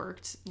equipment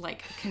worked,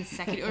 like,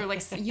 consecutive... or,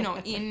 like, you know,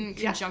 in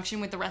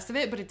conjunction with the rest of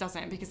it, but it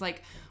doesn't. Because,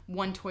 like,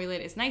 one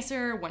toilet is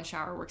nicer, one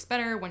shower works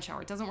better, one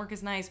shower doesn't work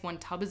as nice, one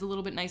tub is a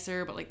little bit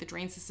nicer, but, like, the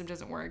drain system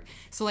doesn't work.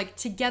 So, like,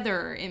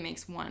 together, it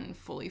makes one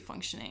fully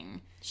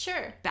functioning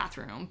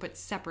bathroom, but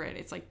separate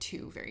it's like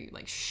 2 very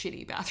like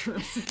shitty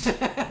bathrooms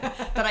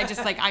that I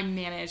just like I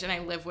manage and I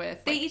live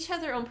with. They each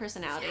have their own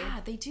personality. Yeah,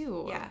 they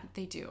do. Yeah,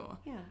 they do.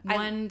 Yeah,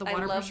 the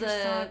water pressure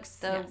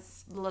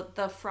sucks.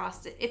 The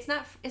frosted. It's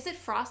not. Is it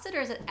frosted or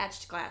is it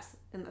etched glass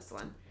in this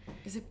one?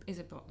 Is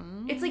it both?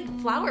 It's like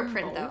flower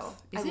print though.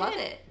 I love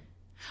it.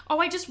 Oh,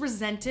 I just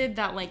resented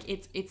that, like,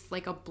 it's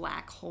like a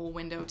black hole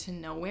window to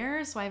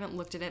nowhere, so I haven't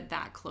looked at it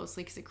that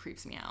closely because it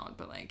creeps me out,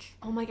 but, like...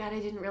 Oh my god, I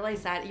didn't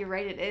realize that. You're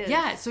right, it is.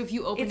 Yeah, so if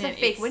you open it's a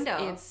fake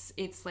window.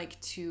 It's like,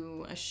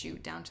 to a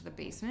chute down to the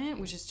basement,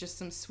 which is just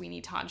some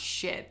Sweeney Todd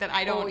shit that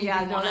I don't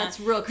even want to... that's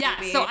real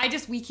creepy. Yeah,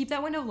 so we keep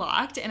that window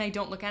locked, and I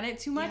don't look at it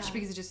too much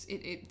because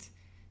it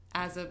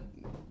as a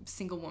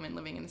single woman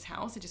living in this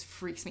house, it just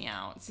freaks me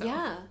out. So.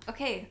 Yeah.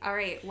 Okay. All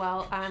right.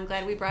 Well, I'm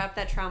glad we brought up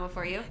that trauma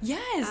for you.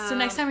 Yes. So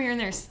next time you're in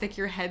there, stick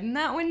your head in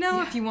that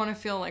window if you want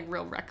to feel like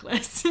real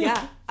reckless.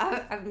 Yeah.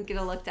 I'm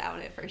gonna look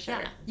down it for sure.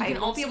 Yeah. You can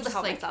also be able to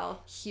help like, myself.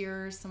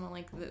 Hear some of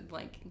like the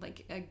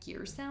like a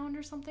gear sound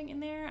or something in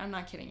there. I'm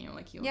not kidding you.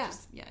 Like you'll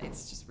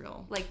it's just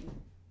real. Like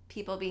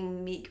people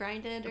being meat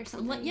grinded or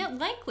something. Yeah,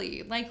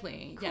 likely.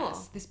 Cool.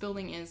 Yes. This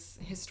building is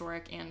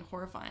historic and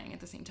horrifying at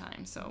the same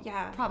time. So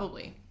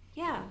probably.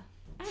 Yeah.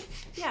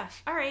 Yeah.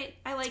 All right.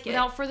 I like it.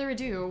 Without further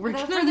ado, we're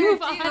going to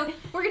move on.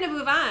 We're going to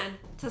move on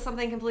to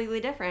something completely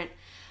different.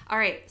 All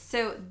right.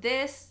 So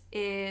this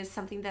is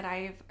something that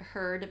I've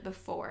heard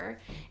before.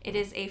 It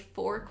is a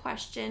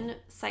 4-question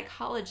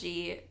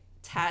psychology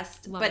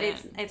test, but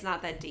it's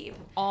not that deep.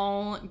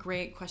 All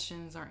great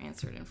questions are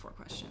answered in 4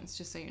 questions,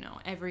 just so you know.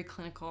 Every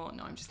clinical...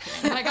 No, I'm just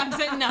kidding. Like, I'm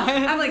saying no.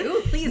 I'm like,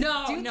 ooh, please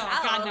no,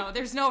 God, no.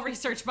 There's no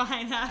research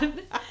behind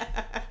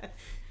that.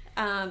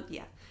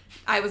 Yeah.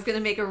 I was going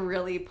to make a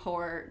really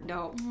poor...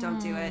 No, don't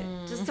do it.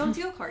 Just don't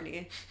do it,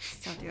 Courtney.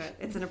 Just don't do it.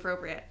 It's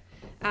inappropriate.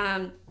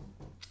 All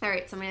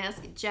right, so I'm going to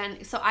ask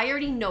Jen. So I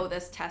already know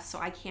this test, so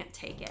I can't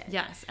take it.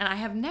 Yes, and I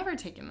have never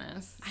taken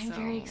this. I'm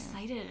very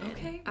excited.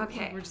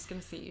 Okay. We're just going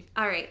to see.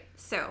 All right,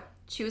 so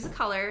choose a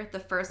color, the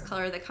first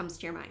color that comes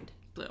to your mind.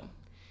 Blue.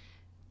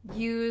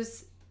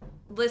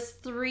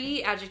 List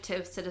 3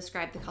 adjectives to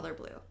describe the color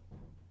blue.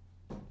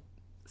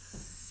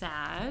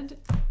 Sad.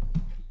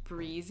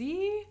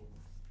 Breezy.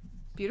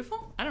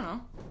 Beautiful? I don't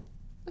know.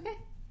 Okay.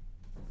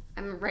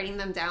 I'm writing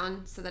them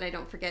down so that I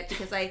don't forget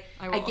because I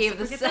gave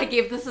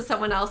this to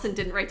someone else and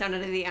didn't write down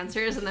any of the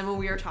answers, and then when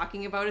we were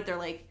talking about it, they're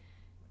like,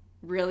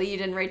 "Really, you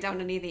didn't write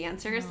down any of the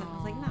answers?" And I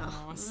was like,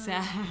 "No."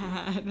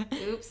 Sad.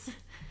 Oops.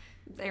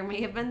 There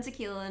may have been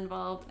tequila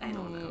involved. I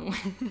don't know.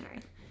 All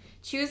right.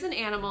 Choose an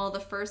animal, the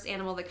first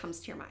animal that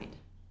comes to your mind.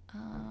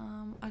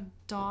 A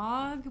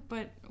dog,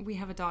 but we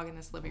have a dog in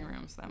this living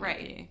room, so that might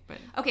be. But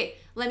okay,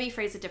 let me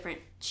phrase it different.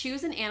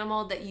 Choose an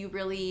animal that you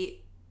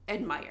really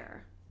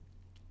admire.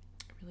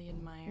 Really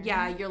admire?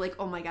 Yeah, you're like,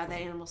 oh my god, that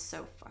animal's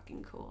so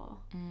fucking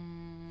cool.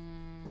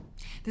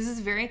 This is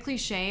very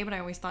cliche, but I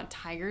always thought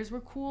tigers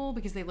were cool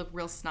because they look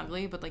real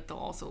snuggly, but like they'll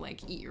also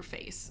like eat your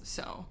face.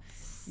 So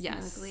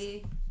yes,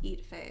 snuggly,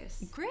 eat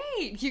face.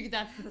 Great,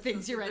 that's the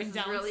things you're writing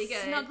down. Really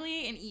good.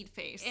 Snuggly and eat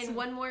face. And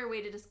one more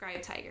way to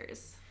describe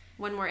tigers.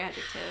 One more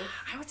adjective.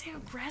 I would say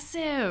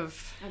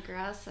aggressive.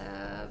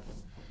 Aggressive.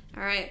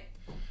 All right.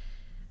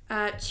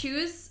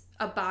 Choose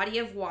a body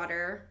of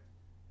water.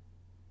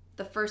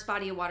 The first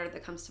body of water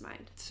that comes to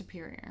mind.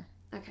 Superior.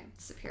 Okay,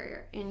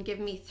 superior. And give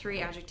me 3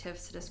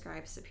 adjectives to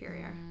describe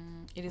superior.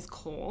 It is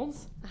cold.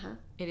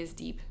 It is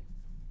deep.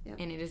 Yep.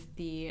 And it is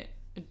the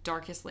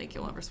darkest lake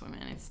you'll ever swim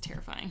in. It's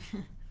terrifying.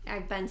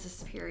 I've been to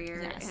Superior,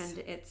 and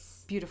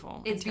it's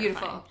beautiful. It's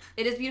beautiful.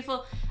 It is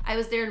beautiful. I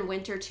was there in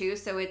winter too,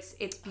 so it's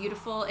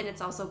beautiful and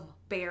it's also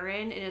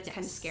barren and it's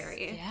kind of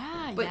scary.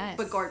 Yeah,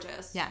 but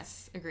gorgeous.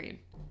 Yes, agreed.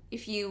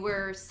 If you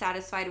were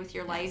satisfied with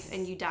your life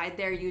and you died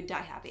there, you'd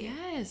die happy.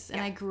 Yes, and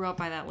I grew up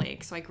by that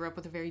lake, so I grew up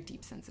with a very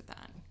deep sense of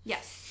that.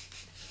 Yes.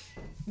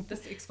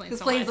 This explains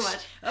so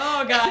much.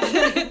 Oh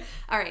god.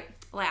 All right,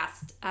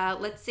 last.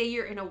 Let's say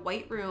you're in a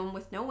white room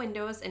with no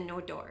windows and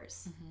no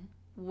doors.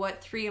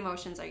 What 3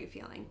 emotions are you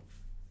feeling?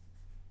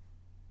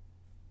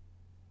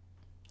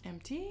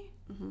 Empty.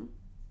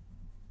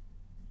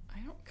 I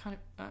don't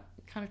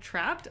kind of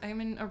trapped. I'm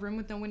in a room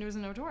with no windows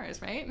and no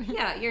doors, right?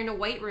 Yeah, you're in a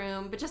white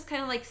room, but just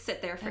kind of like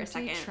sit there for a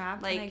second.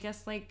 Trapped. Like, and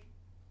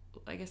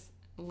I guess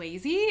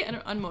lazy and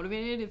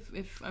unmotivated.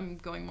 If I'm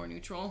going more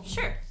neutral.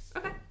 Sure.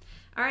 Okay.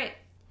 All right.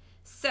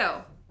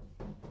 So,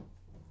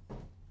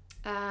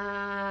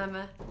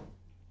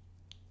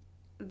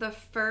 the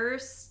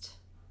first...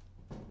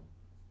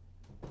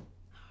 Oh,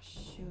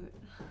 shoot.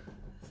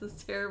 This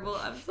is terrible.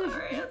 I'm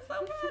sorry. I'm so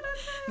bad at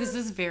this. This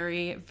is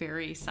very,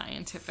 very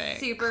scientific.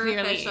 Super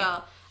clearly.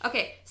 official.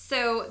 Okay,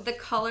 so the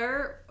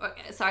color...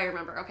 Okay, so I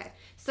remember. Okay.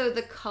 So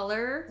the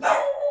color...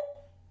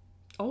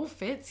 Oh,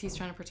 Fitz. He's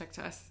trying to protect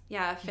us.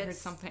 Yeah, He heard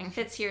Fitz. something.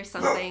 Fitz hears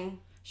something.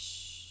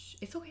 Shh.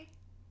 It's okay.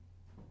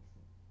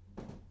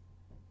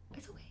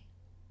 It's okay.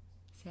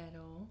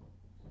 Settle.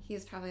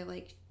 He's probably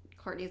like,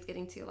 Courtney's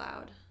getting too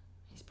loud.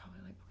 He's probably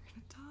like, we're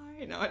gonna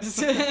die. No, I just...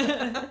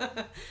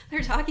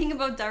 They're talking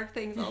about dark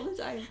things all the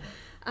time.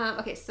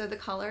 Okay, so the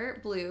color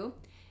blue,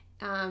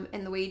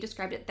 and the way you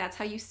described it, that's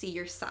how you see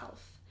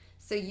yourself.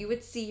 So you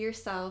would see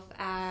yourself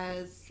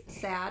as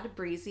sad,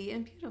 breezy,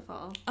 and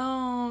beautiful.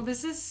 Oh,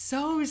 this is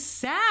so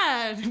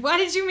sad. Why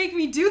did you make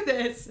me do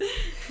this?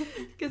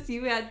 Because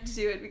you had to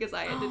do it because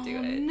I had to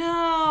do it.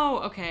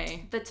 No.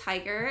 Okay. The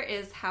tiger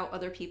is how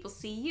other people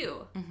see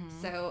you. Mm-hmm.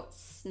 So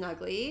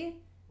snuggly,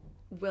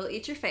 will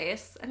eat your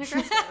face, and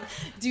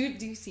aggressive. Do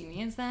you see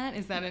me as that?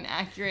 Is that an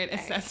accurate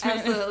assessment?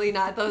 Absolutely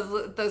not.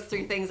 Those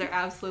three things are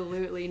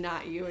absolutely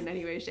not you in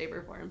any way, shape,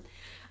 or form.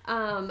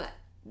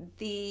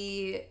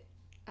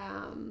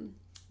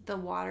 The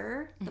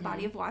water, the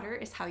body of water,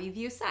 is how you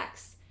view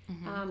sex.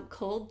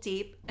 Cold,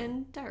 deep,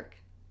 and dark.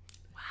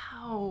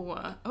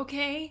 Wow.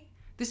 Okay.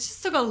 This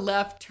just took a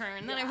left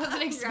turn that I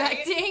wasn't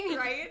expecting.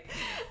 Right?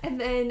 And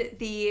then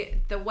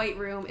the white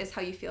room is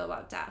how you feel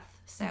about death.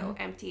 So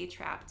empty,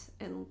 trapped,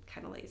 and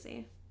kind of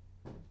lazy.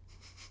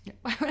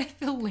 Why would I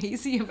feel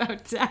lazy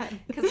about death?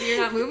 Because you're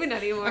not moving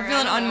anymore. I'm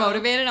feeling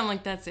unmotivated. I'm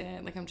like, that's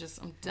it. Like, I'm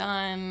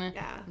done.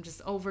 Yeah. I'm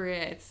just over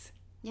it.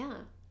 Yeah.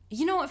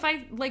 You know, if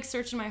I, like,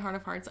 search in my heart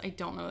of hearts, I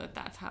don't know that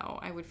that's how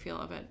I would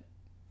feel about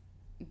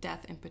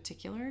death in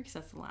particular, because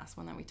that's the last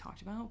one that we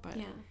talked about, but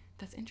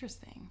that's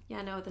interesting.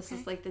 Yeah, no, this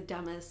is, like, the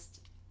dumbest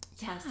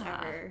test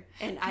ever.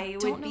 And I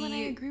don't know that I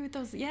agree with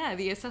those. Yeah,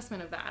 the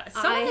assessment of that.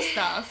 Some of the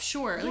stuff,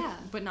 sure,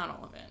 like, but not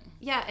all of it.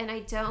 Yeah, and I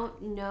don't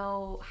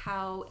know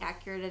how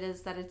accurate it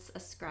is that it's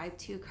ascribed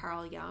to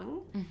Carl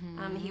Jung.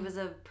 He was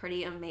a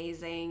pretty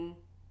amazing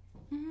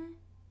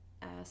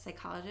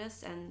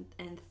psychologist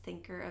and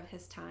thinker of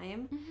his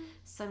time.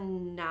 So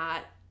I'm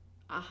not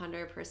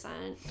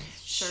 100%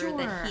 sure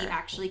that he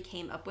actually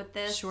came up with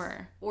this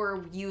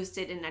or used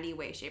it in any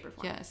way, shape, or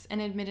form. Yes,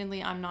 and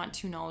admittedly, I'm not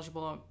too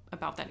knowledgeable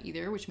about that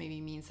either, which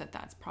maybe means that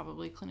that's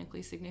probably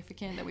clinically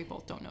significant, that we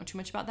both don't know too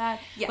much about that.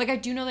 Yeah. Like, I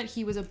do know that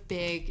he was a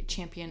big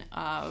champion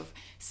of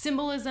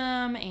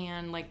symbolism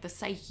and, like, the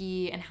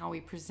psyche and how we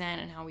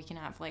present and how we can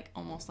have, like,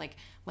 almost like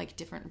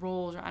different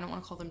roles, or I don't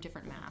want to call them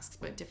different masks,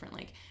 but different,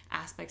 like,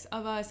 aspects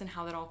of us, and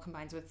how that all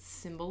combines with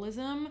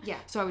symbolism. Yeah.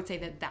 So I would say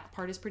that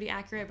part is pretty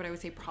accurate, but I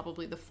would say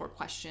probably the 4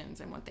 questions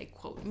and what they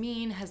quote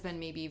mean has been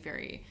maybe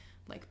very,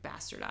 like,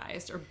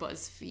 bastardized or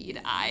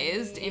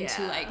BuzzFeed-ized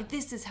into, like,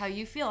 this is how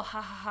you feel,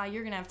 ha ha ha,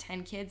 you're gonna have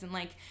 10 kids and,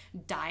 like,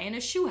 die in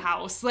a shoe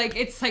house. Like,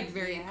 it's, like,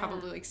 very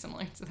probably, like,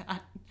 similar to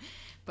that.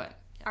 But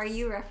are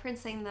you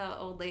referencing the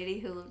old lady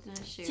who lived in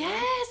a shoe?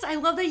 Yes, I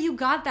love that you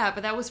got that,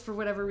 but that was for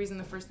whatever reason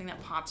the first thing that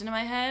popped into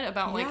my head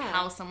about, like,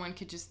 how someone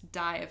could just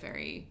die a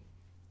very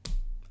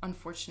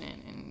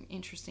unfortunate and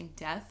interesting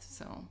death.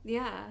 So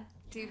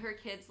do her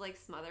kids, like,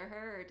 smother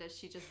her, or does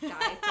she just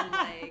die from,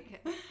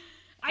 like...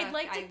 I'd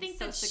like to think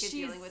that sick she's of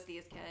dealing with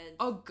these kids.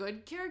 A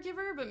good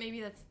caregiver, but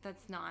maybe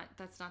that's not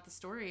the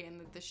story, and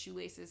that the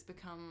shoelaces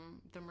become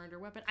the murder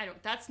weapon.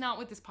 That's not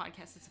what this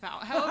podcast is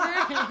about. However,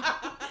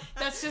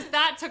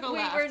 that took a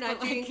left. We're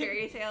not doing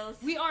fairy tales.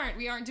 We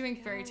aren't doing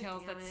fairy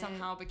tales that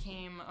somehow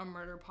became a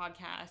murder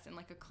podcast and,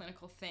 like, a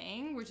clinical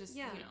thing. We're just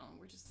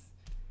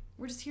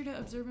we're just here to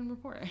observe and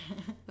report.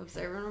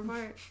 Observe and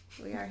report.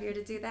 We are here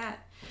to do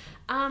that.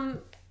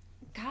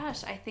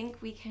 Gosh, I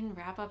think we can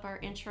wrap up our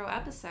intro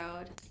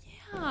episode.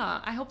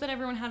 Yeah, I hope that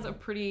everyone has a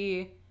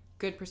pretty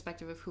good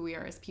perspective of who we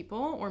are as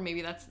people, or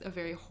maybe that's a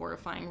very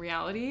horrifying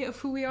reality of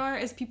who we are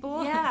as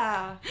people.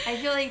 Yeah, I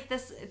feel like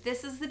this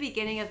is the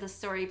beginning of the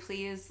story.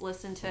 Please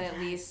listen to at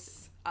least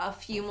a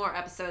few more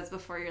episodes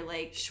before you're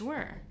like,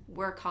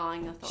 we're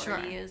calling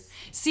authorities.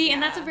 See,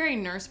 and that's a very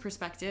nurse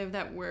perspective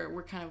that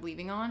we're kind of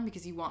leaving on,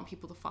 because you want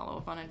people to follow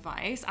up on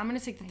advice. I'm going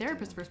to take the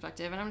therapist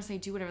perspective, and I'm going to say,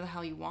 do whatever the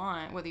hell you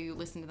want. Whether you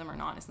listen to them or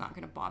not, it's not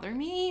going to bother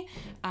me.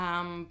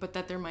 But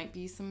that there might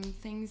be some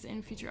things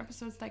in future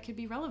episodes that could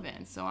be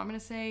relevant. So I'm going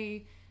to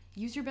say,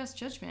 use your best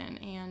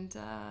judgment, and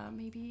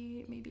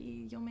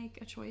maybe you'll make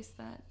a choice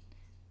that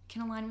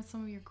can align with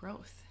some of your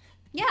growth.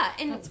 Yeah,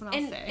 and that's what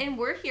I'll say. And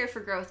we're here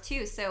for growth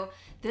too. So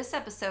this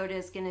episode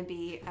is going to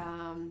be,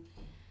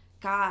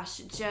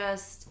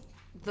 just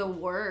the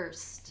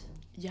worst.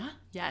 Yeah.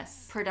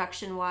 Yes.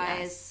 Production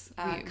wise,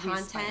 yes.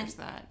 Content.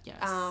 That. Yes.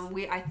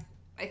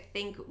 I I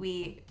think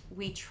we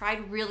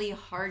tried really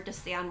hard to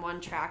stay on one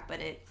track, but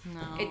it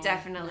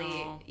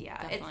definitely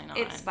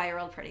it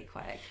spiraled pretty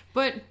quick.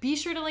 But be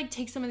sure to like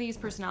take some of these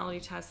personality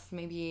tests,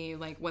 maybe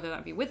like whether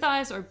that be with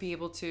us or be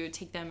able to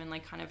take them and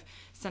like kind of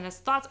send us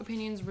thoughts,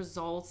 opinions,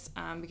 results,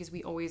 because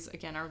we always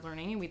again are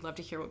learning, and we'd love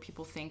to hear what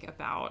people think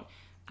about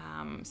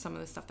some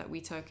of the stuff that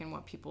we took and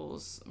what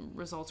people's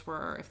results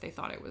were, if they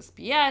thought it was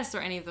BS or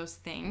any of those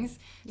things.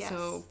 Yes.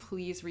 So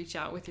please reach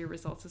out with your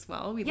results as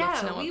well. We'd love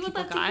to know what people got.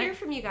 We would love to hear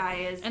from you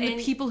guys. And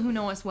the people who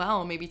know us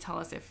well, maybe tell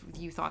us if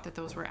you thought that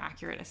those were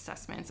accurate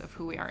assessments of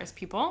who we are as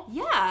people.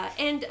 Yeah,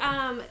 and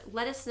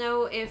let us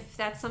know if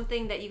that's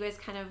something that you guys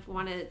kind of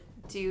want to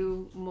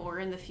do more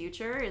in the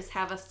future, is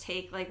have us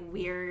take like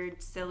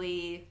weird,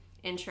 silly,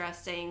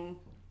 interesting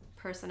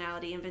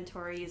personality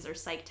inventories or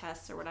psych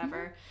tests or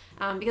whatever,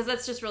 because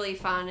that's just really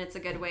fun. It's a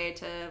good way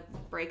to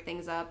break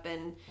things up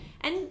and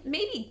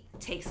maybe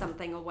take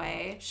something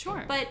away.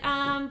 Sure. But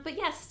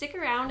yeah, stick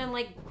around and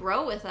like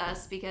grow with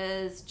us,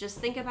 because just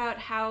think about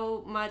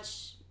how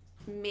much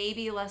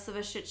maybe less of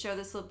a shit show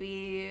this will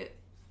be,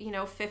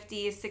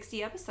 50,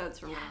 60 episodes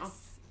from now.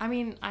 I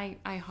mean,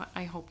 I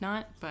hope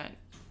not, but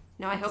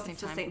no, I hope it's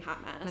the same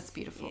hot mess. That's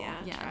beautiful.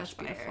 Yeah, that's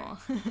beautiful. All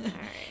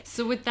right.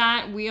 So with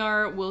that,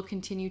 we'll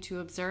continue to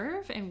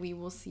observe, and we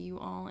will see you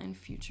all in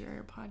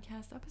future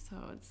podcast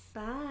episodes.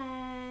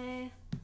 Bye.